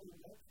the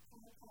work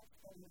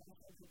context and the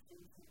methods of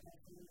things that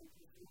have been in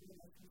the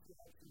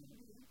relationships and the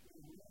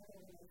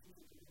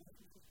relationships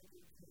with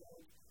each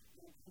other.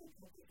 It's going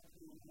to take us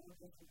to a more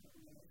difficult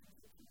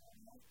relationships in our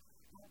life.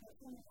 But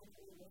some of us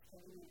really look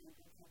for it and we're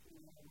talking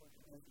about work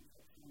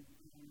relationships.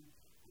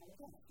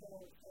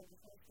 So, the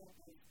first step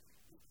is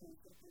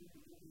consistent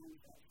and good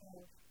mindset.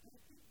 So,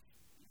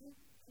 think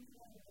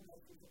about the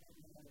relationship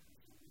with another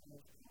person.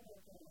 It's kind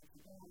of like a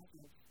balance,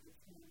 it's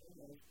kind of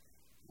weird.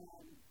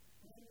 When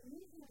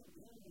you have a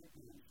really good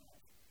mindset,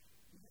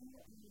 you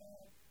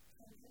are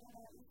thinking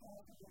about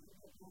yourself and what you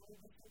get out of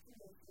the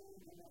situation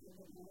and what you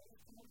get out of the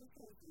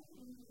conversation, and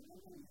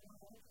then you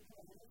want to go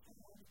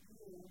understand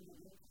you and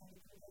you're trying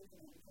to relate to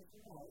them because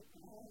you're right.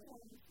 And all the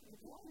time you're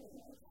doing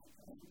it,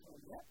 and you go,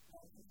 yep,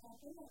 that's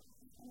exactly it.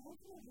 And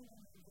that's what you're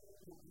going to do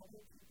when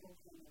other people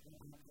come up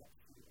and object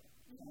to you.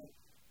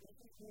 This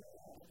is really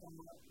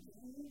about you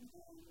and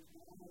how you're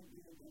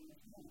doing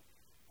it.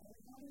 And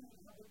having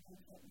another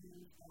mindset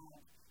means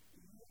that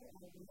you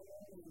are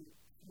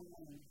really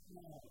trying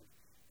hard,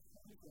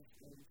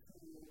 consciously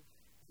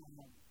to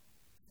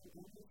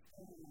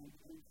understand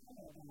and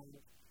care about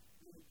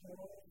the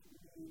goals,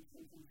 needs,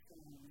 and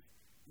concerns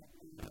that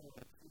we know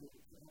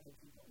to other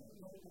people, that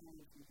we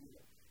want to do.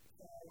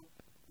 So,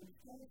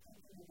 instead of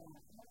thinking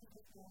about how is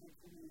this going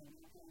to me and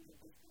how can I get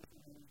this person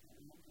to understand,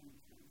 I'm not going to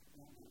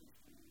understand,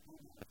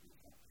 I'm not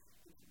understand.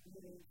 It's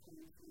really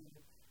trying to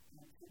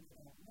think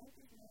about what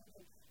is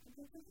it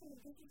because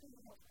this is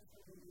about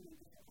people who need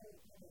to have a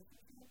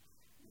relationship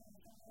and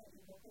how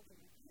you look at the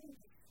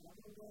kids,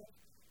 struggle with,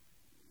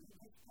 you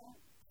just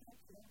don't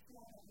that's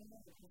why I know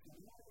that people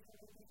know it's a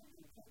little different,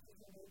 and the culture is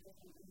a little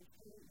different, and it's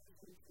really easy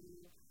to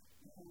just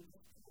kind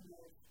of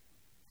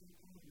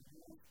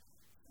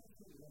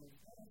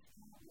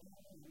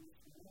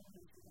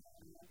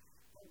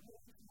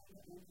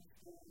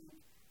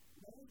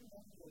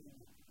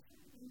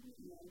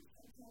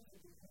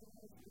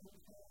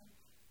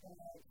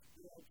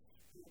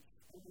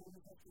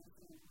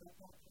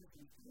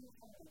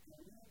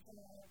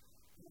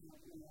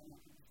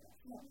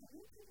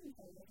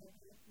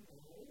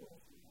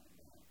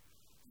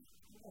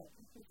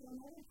So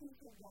another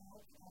piece of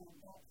that time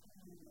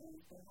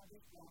is they have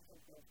this process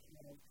of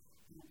the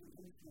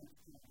insurance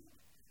company.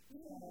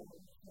 So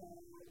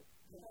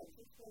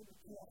just so that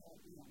you have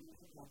this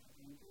is what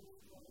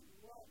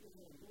is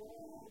the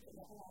role of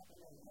the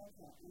hospital?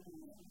 Okay,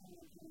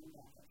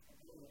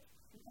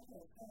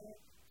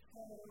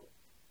 so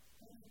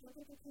when you look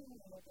at the team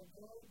at the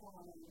very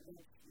bottom,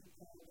 it's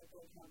kind of the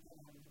first one that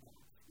I'm about.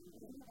 You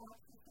have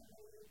access to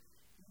somebody,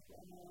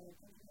 you're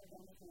thinking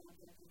about the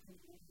object, you're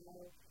thinking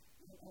about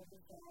your other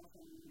stuff,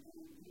 and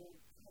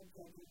you're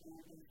judging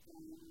them and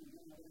saying,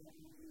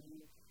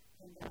 you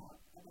find out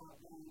about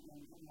them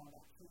and all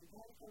that. So you've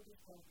got to focus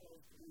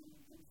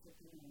and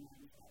sticking in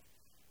mindset.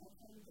 And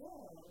from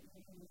there,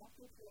 you can look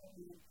at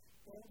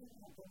building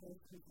that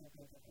relationship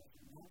with the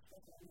person. That's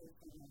what the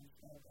understanding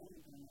of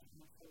anything is.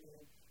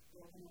 Actually,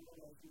 building a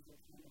relationship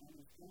to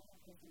understand the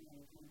person that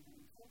is going to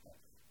interpret.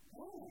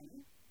 Then,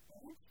 the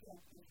next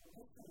step is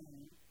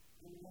listening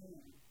and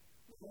learning.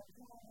 So it's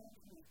not only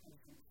to the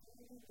person,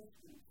 really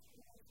listening,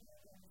 trying to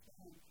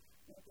understand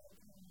what they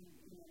can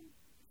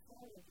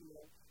share with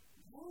you.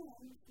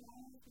 Then,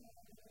 trying to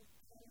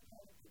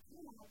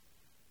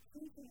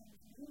thinking and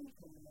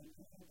communicating and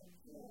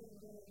really,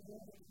 really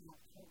getting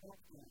that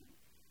connection.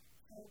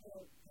 So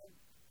the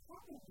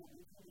problem that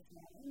we kind of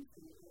got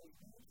into is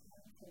we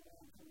trying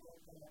to work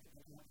with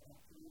that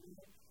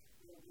community.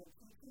 We're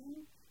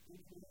teaching and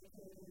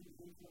communicating and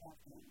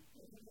interacting.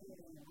 This is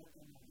really in the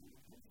working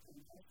environment. This is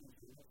in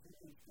technology. The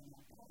students can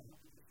not go out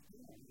and just do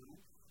it now.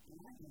 And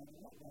I know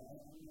what way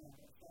I know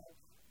it. So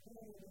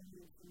really we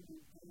need to be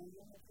in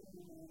the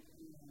community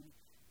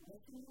and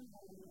listening and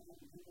learning and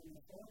doing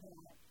the full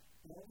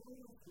that every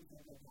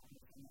relationship that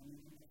happens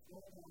and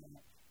before that,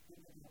 we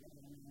were not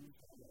really in the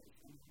service,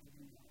 and we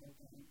were not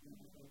working in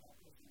the world that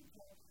was in.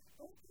 So,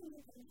 those kinds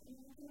of things, and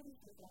we do this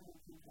with our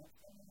context,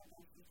 and we have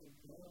access to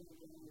very,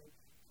 very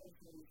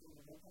closely sort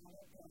of look at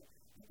it, but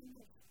I think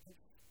it's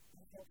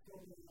just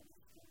really an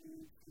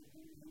experience to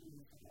really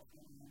use that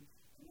someone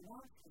and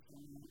watch the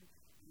someone,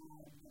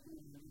 and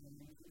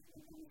just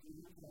kind of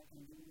use that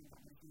and do that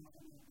myself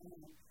on my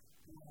own,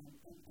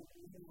 and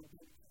really a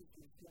big piece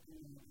of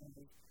shipping and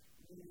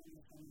really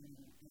understanding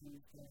these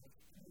things. So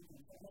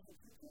as a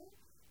teacher,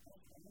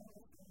 as a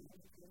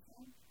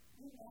person,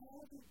 we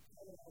all do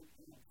to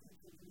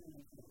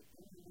communicate,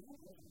 and we know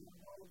that we know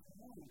what we're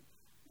doing.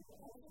 But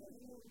also,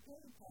 really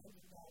important part of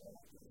that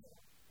is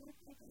this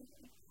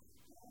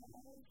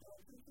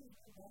is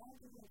the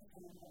value of the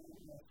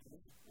family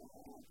message.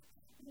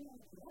 You know,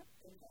 what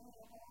is all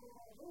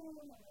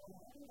over and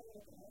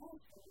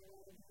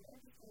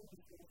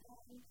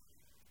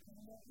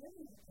and that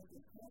really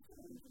is not so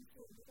easy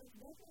to do because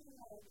nothing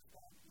that I was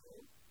trying to do,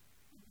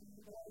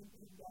 you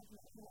definitely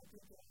have to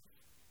just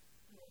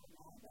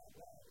not that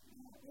way.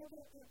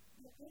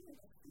 The thing is,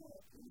 still,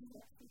 even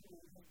that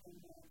student has been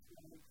there to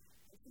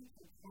I think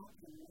it's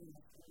happening in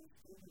the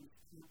students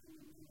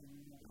happening in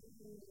the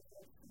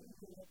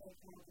that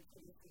they have to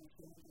take the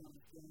students on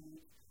the stage,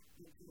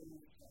 which is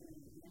one of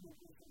the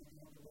things that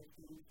have to work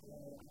in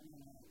for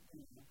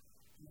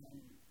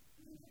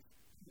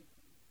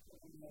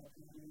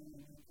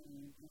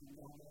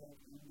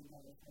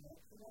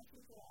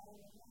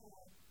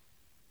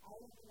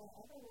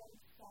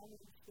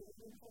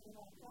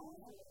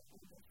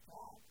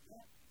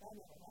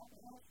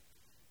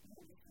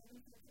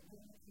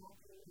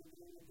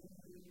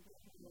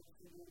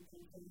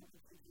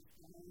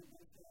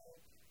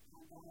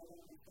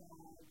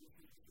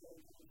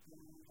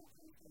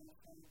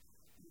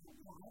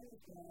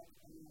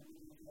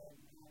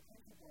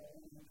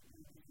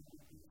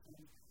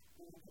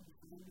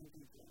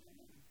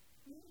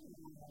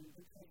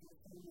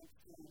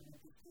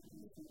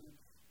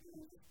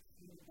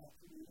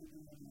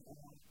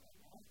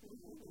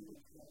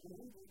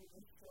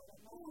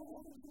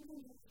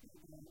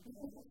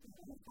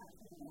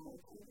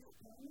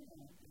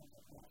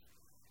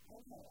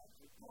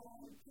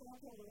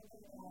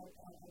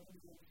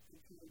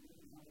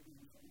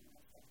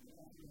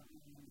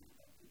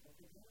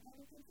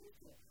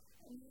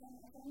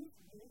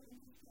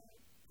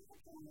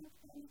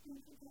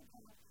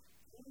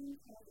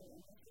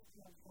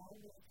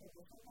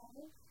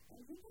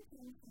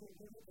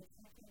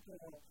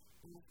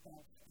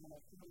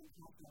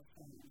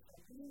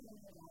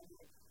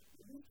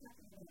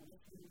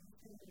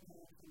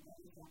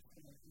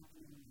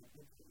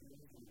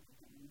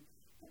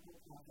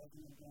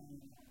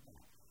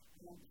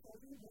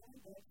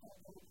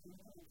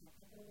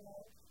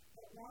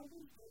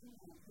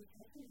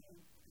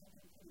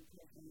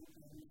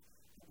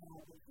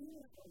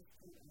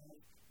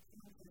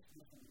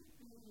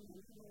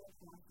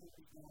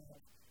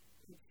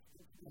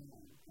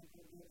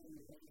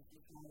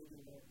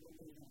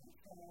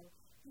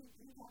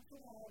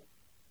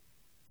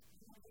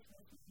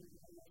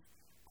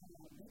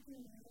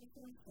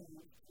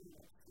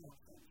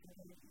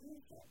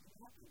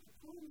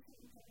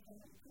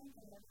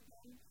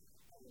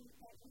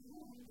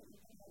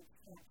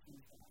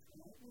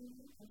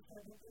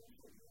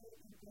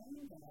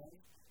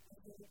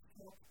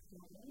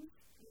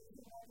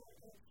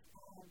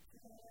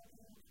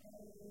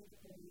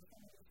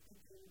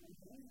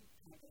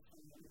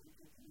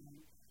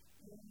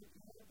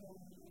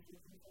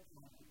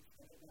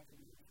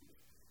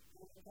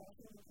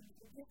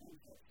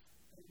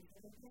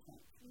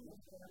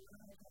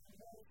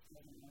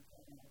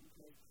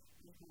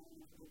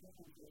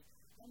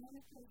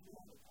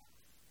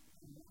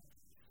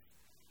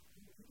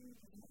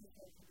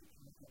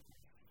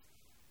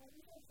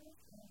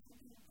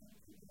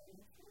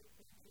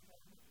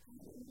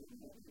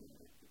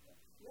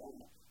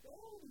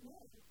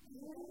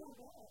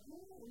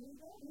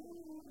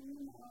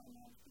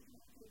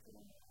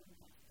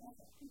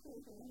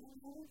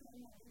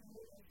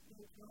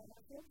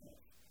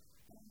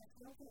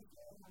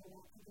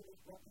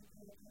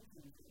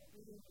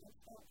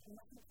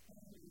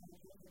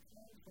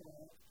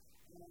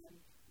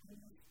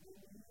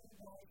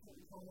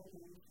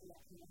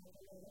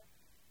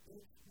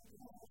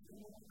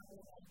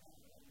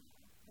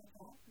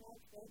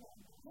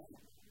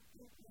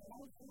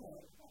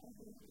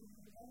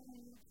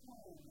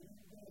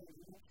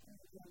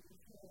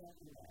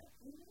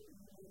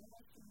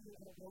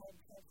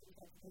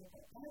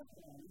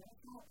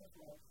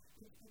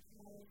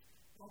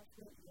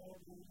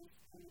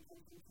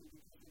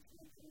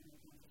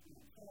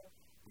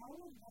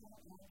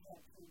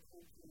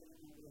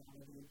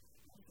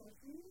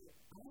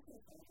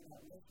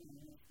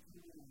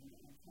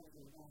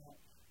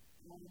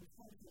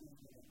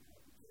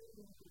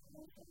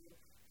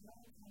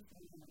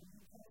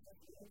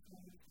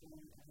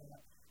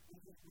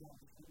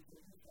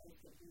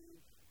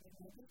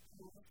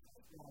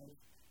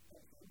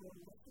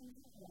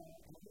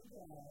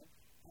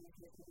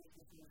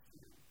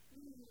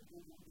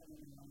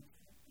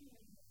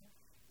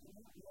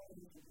not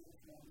ready to do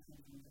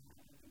something to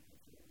have a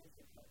particular with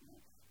your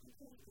partner.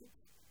 Because it's,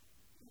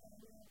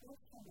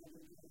 both somebody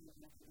who's going to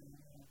have to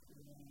learn how to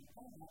learn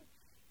that,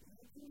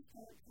 you can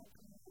start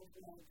something like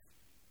some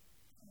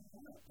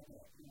help with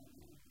it,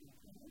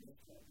 just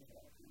help with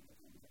it,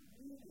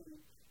 really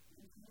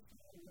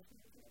intentionally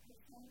listening to the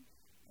person,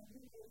 and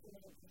really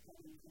able to say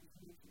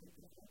intentionally to the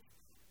person.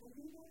 So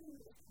anybody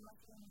is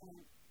talking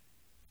about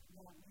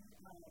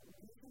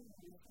raising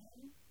and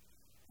listening,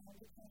 and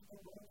because the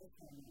word is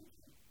so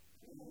amazing.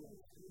 Really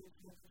is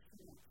what the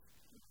students.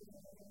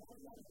 Because there's a lot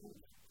of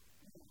things.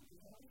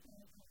 There's always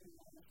things coming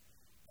out.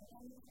 And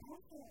then there's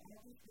also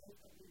every place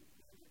that we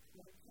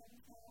record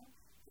things on.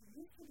 It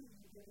used to be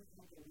you really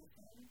had to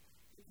listen,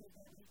 because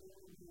that was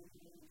really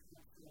amazing and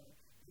helpful.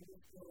 You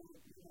just go,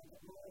 the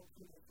oral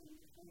to this and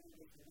you find it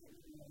with your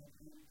and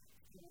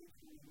story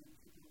time and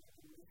people that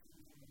can listen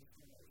to those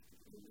stories.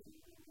 People that you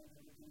know that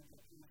are going to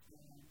get passed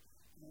down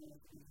and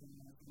listen to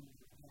them and things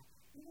like that.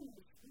 Even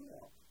in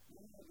school,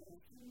 one of the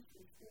things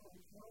in school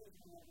is always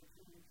one of the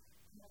things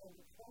have a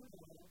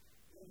recorder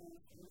in a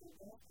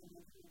book and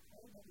it's a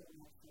recorder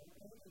next to it,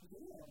 or a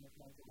video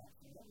recorder next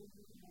to it. That would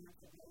be the next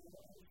to it.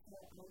 And so,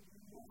 when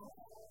you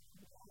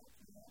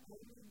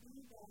do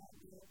that,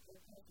 with the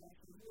person,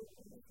 you do it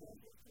in the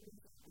process to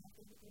be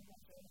after the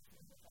information to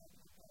the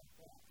person like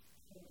that.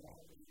 So that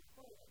would be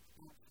recorded.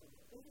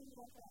 Absolutely. If you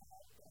look at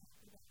it,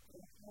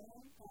 there's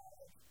one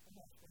part of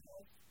the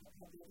host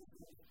of the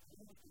information.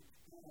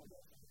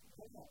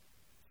 Okay.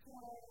 So,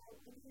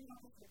 what we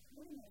have as a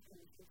coordinator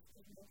is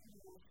looking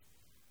at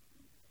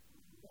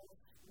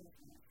those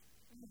listeners.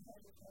 We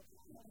have to talk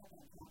about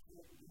that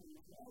with the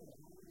area.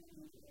 I don't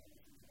know if you're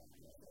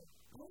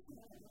also,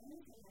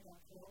 anything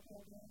about the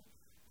program,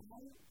 I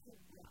have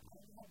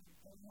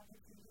a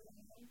TV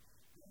in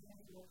and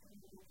I'm working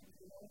with the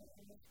computer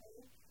in this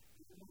way,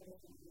 and I'm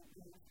working with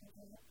the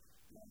computer,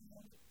 and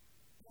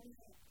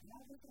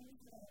one of the things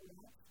that I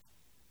love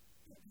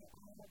is that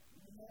I have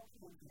no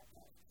contact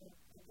with. So,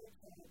 a big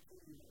thing is to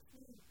do this.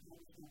 I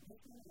was not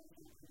listening, I was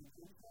not paying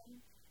attention,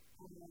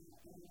 and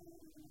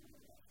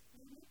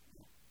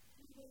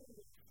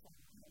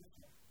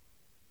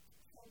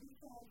so we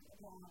talked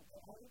about the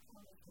other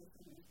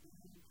conversation is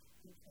being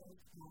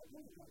replaced by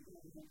what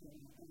you're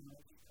doing in the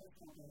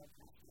personal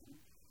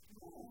broadcasting.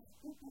 I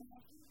think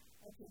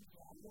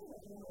that so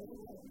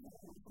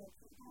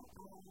people are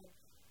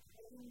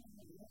getting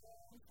the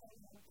learn from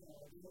the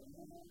ability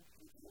and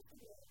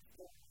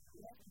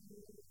what you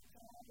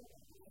decide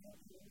and what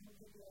you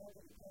individual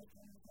that the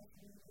person is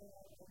looking for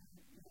and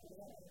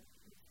whatever.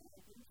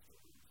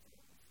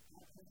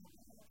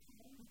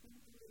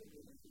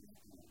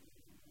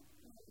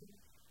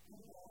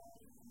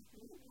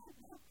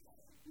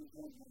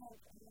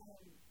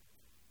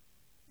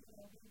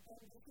 Because we've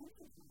been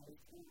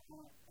desensitized in a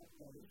lot of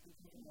ways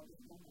because of all the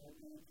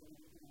hormones and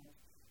everything else.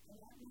 And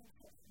that makes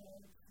it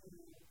hard to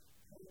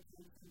pay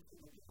attention to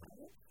the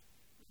diet,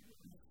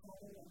 the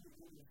color, and the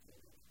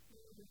industry.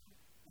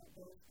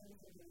 Those things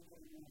are very,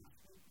 very nice.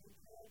 We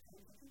pay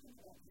attention, thinking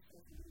about the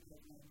social media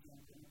as an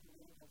example, and if you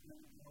look at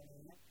them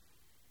earlier,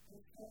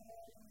 it's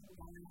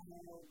very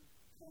wild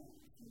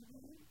things.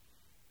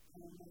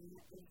 And then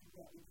that is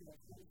what we pay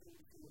attention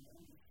to,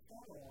 and the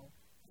subtle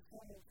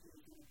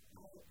things and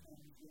private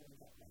things really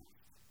get lost.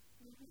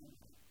 So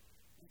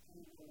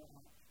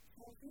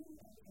if we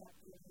end up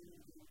giving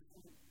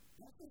some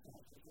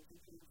exercises that we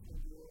can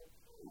do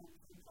and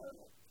control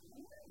it,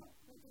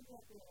 we can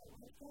get the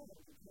right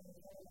together because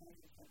otherwise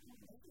it's like,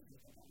 this is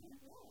it. I'm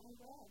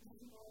glad.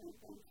 This is all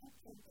we've done. It's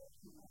a good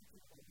thing.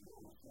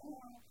 So,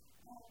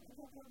 if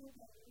I go with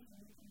that reason,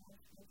 we can look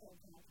at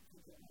that to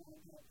get more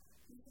of it.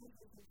 Because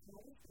it's a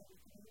choice that we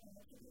can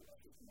make a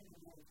difference between the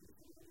voices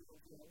and the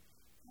people.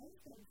 I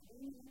spent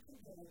 3 months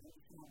ago in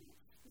China.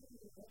 This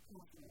is a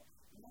confident.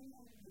 And I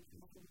know that it's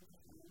not going to be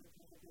the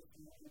because of this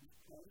man's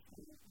choice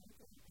and the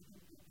confidence in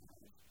the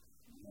house.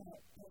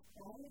 But the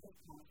quality of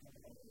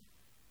confidence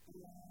and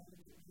that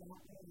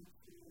way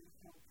to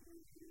help you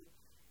to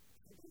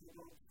be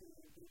able to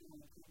be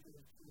more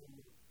confident to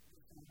the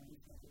family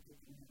that you're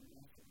taking in the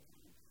rest of the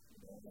time.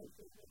 So it's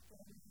a good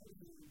thing to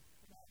be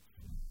okay.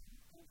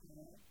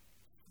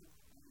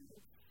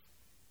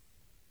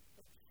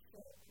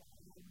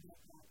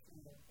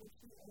 It's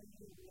the only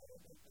way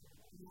that you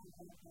have to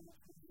understand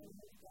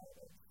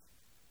guidance.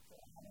 So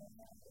I don't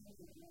have to do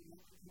it. I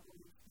have to do it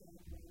with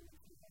the way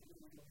that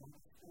you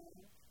have to do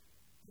it.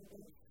 It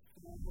is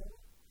never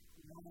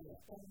one of the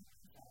things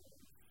that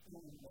is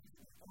only the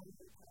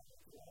only time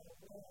that you are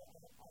aware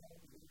of all of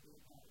the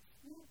good parts.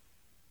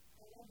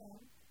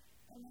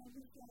 And then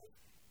he says,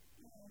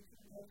 if you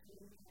go to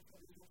the house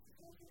and you have to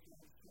go to the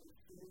house, so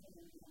it's good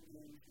and you're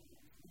doing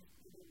things.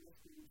 You're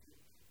listening to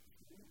it.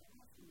 You're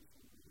asking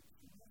something.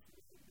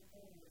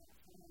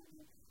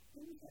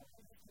 Things that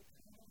are just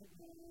a kind of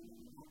going in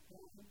the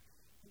background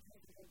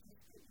because they're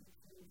just getting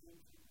through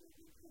into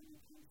the kind of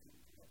attention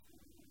to what's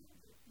going on.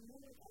 You know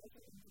what I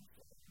think is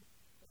interesting?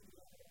 If you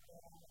have a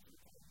lot of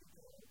time to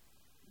do it,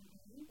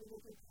 but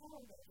if you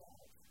call those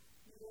out,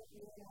 you don't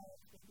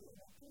realize that the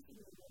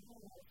electricity in your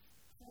house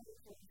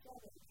is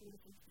exactly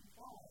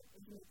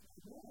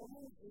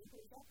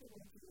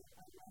what you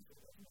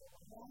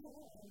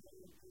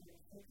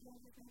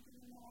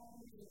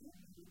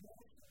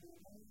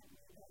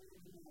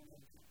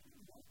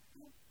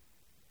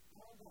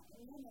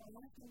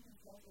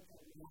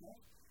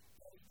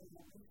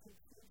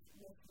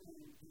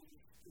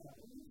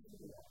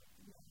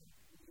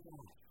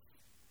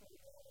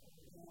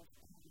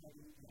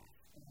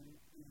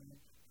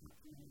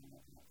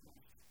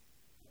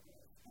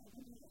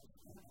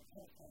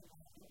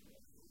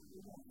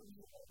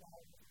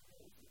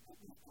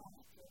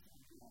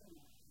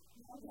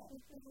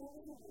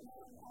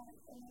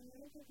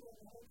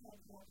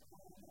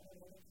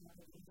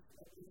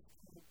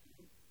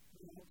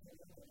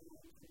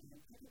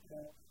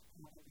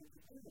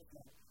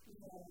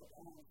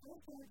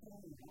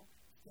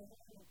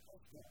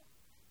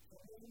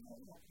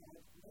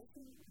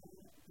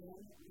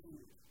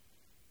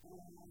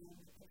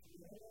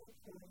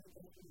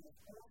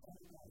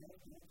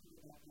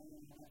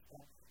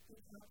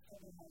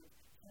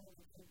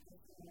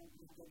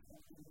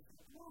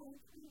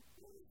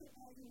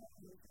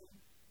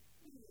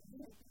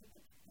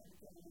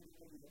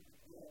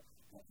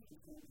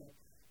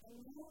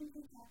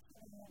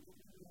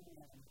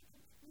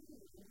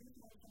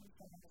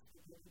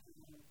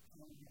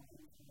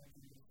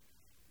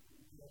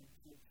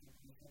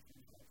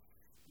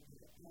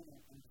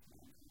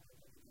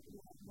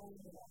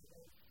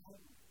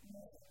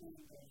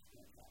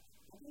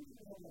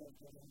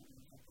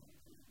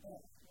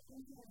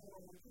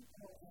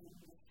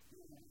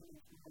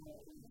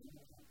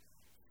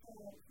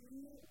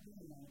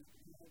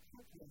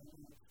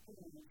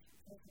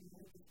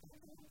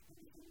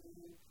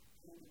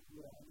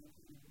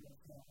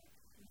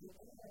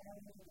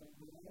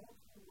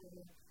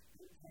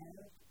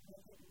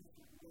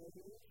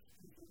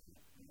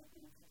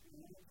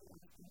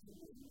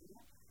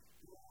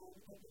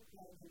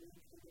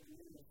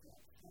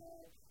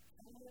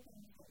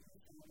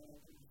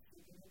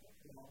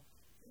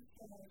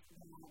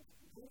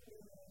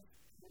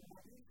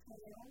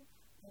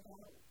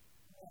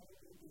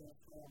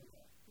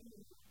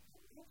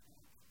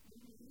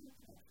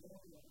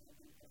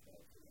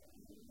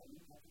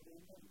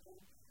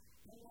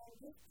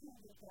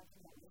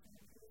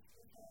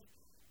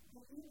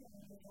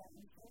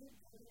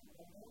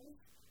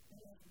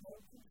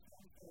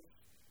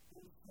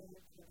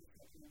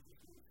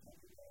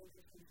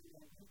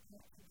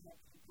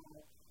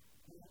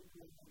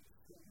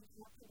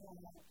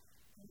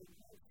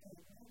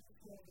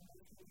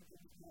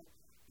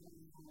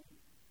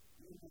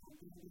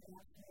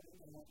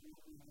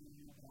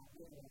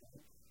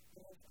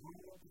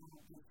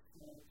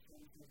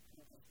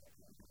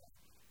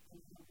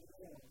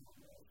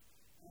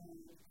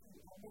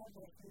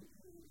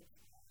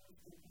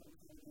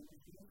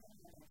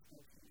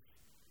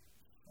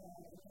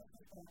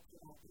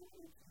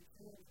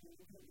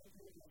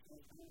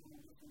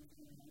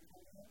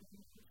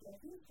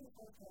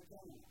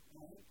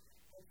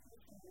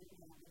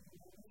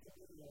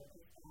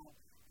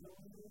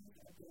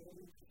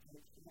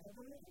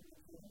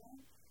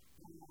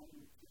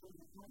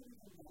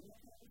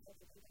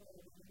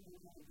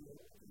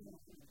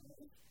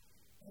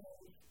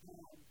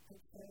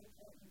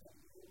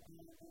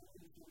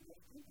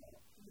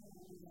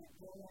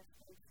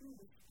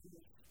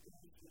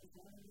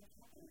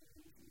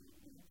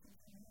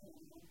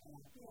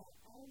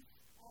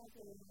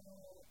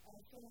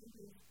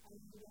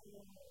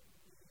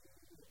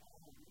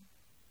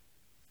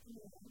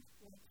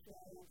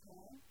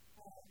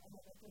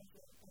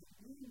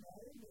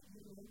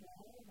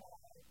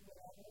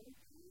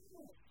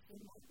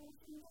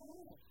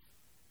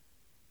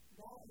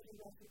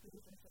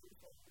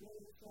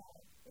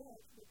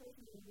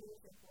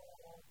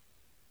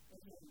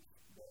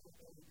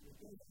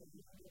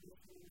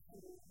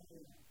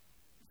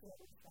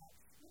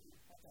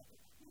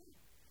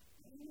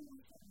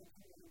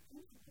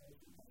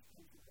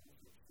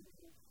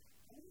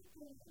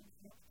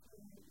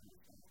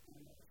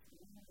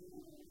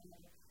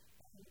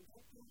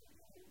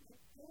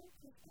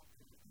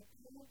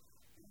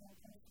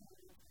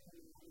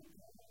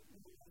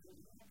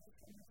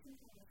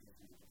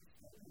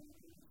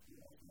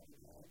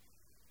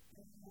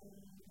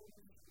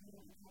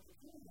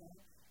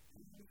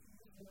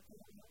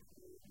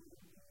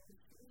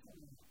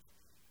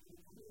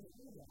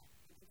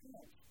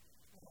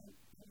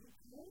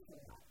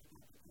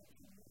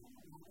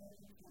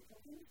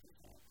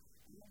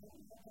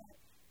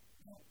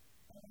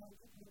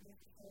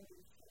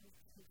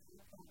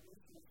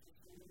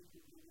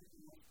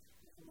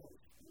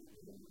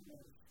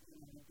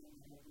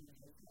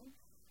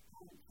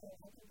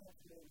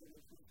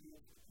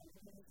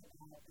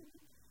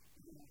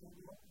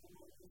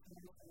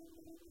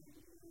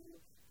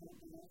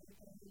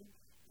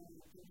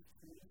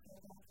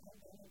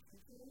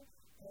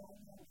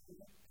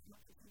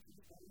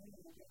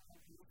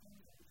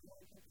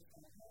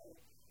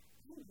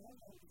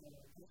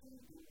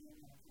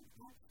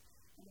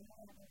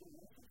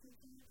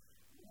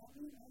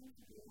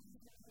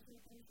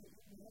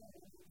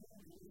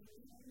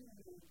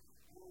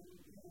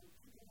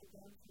people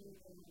go through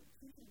the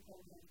teaching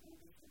programs on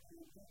this and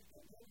things that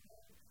they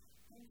have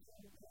things that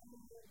are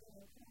downloaded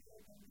or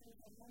printed and things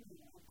like that.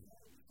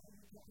 And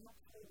the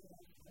actual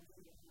ones are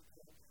really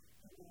helpful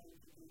in order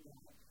to do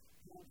that.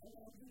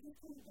 And we just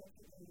want to go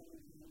through the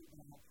review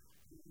that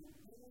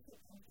leadership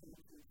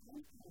competency,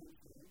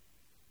 transparency,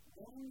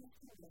 willingness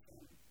to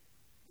listen.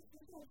 This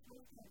is our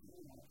first time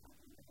doing that.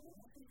 And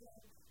this is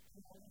what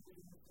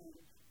organization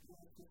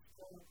was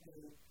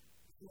historically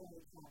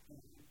really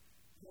talking about.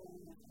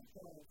 Willingness to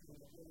show the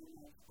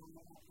willingness on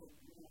the outward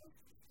willingness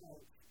to show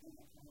in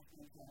the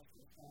classroom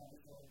process as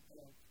well as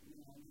I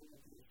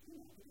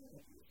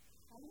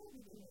love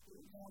you doing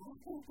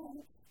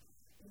it.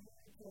 And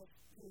just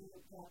to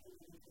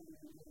document and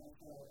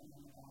also in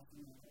the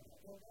classroom.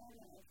 So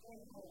it's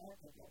very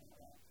hierarchical about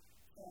that.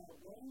 So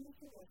willingness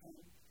to listen,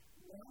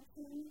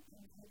 watching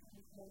and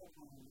taking care of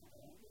one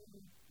another,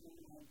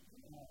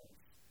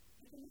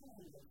 you can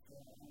find this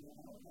there, and you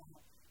know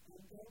that,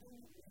 and building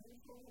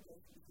meaningful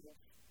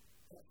relationships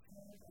that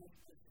serve as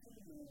the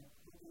center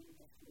within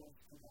the schools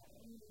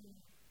together.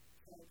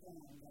 So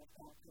again, that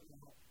talks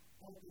about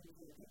building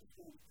the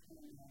distance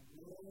between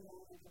really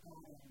all of the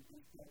bottom and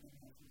building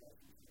those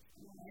relationships.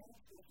 And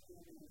that's the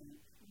community,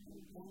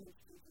 and manage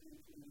the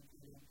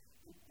community,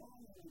 and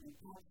finally,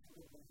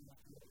 absolutely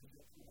have to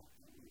get to that.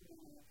 And we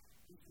want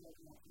to feel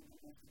like the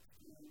most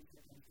experienced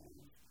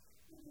circumstance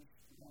and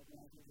it's like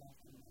Roger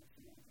Jackson and that's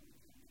the most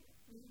important.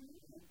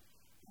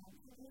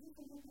 So this is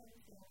something that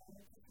is going on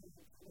to see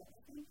the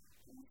collection.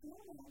 And it's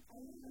not that I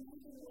mean, I'm not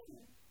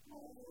doing how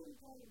I really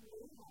try to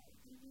really hard.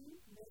 This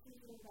is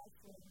what I'm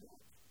saying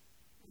next.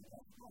 And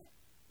that's what?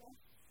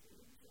 That's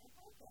a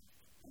podcast.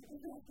 And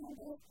is that kind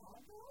of a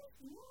podcast?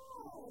 No.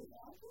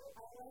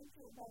 I like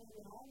to better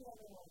than all the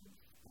other ones.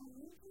 And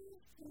you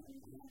can see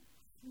that.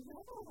 No.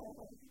 I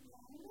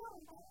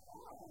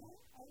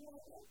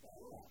really like that.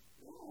 Yeah.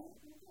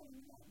 You're telling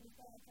me that we've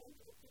got a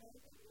podcast today.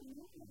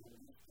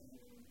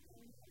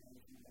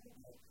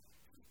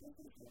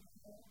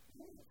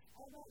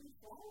 I got these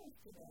flowers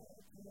today.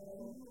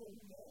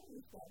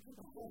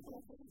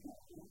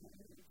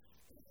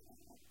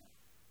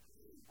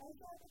 I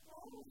got the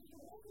flowers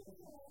today. Why did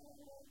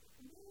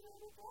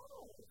you buy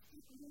it?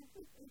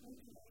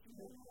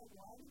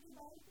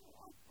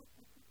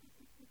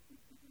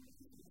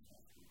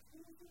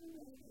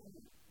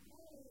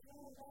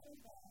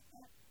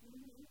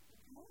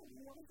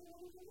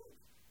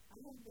 I'm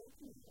going to go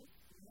to this.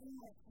 I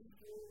have to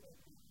do it.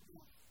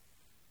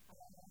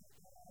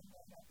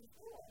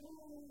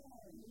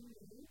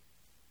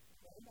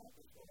 Back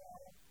to school. Back to school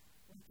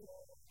until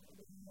the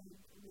end of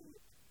the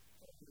week.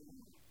 But you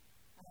know, it's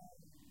a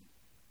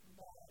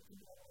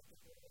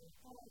very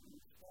important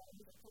stuff.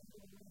 It's a very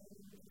important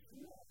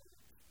stuff.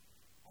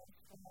 I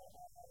started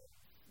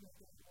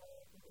looking for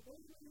the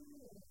baby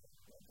and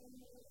the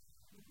family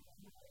and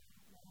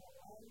my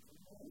life and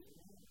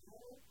everything and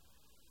growth.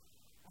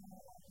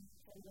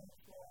 So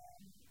therefore,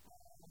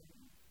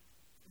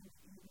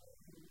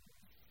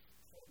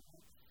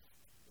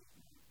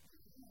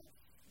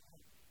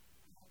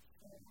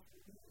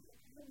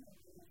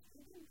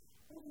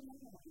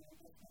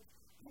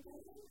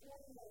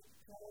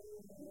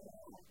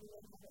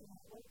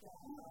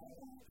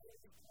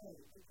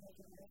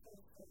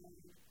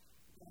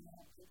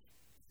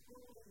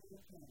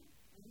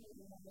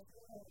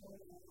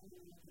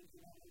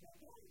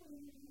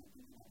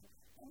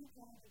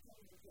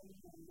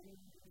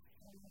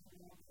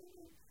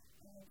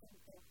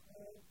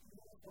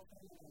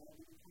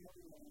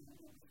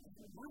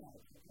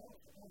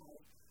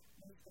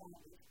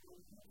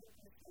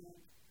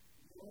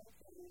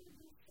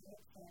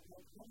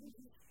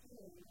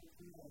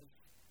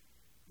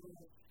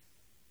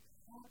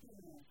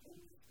 happiness and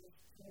this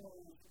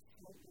joy and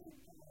excitement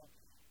about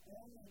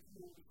all of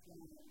these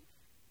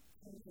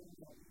something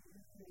that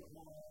really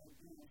are,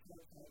 so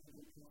excited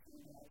and talking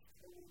about.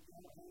 So we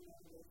got all of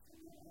this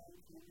and the own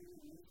family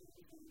and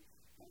issues and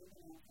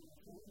everything else and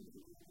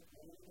everything else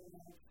and everything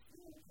else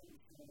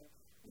so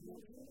it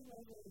was really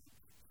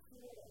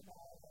clear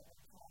about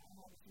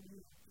how to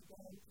go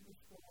into the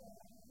school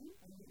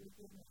and it was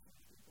giving us some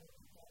people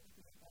to talk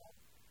about.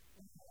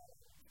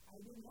 I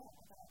didn't know.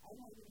 I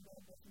don't even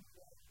know what you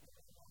said.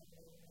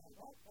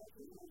 What? I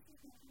just want to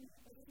say,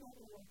 I just want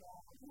to work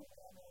out. I know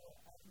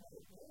I'm not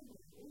a very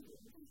good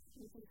reason.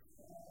 This is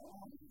so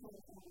funny.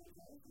 Because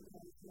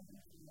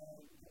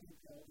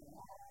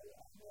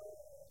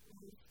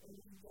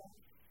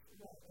you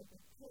know, if the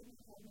kids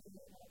told me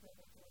that I was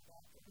able to work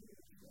out the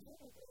years, I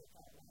never would have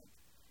thought that.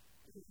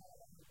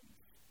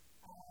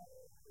 I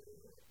have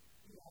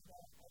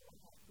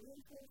real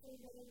person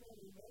really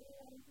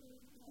on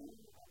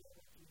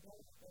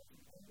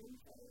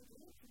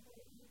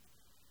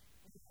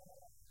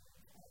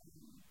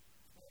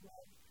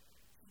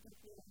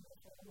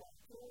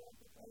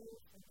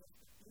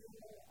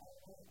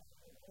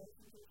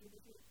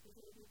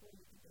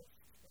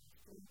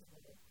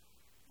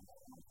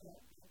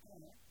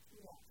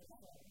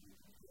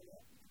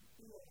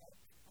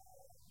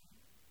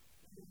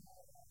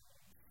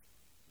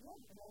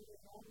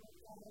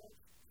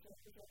to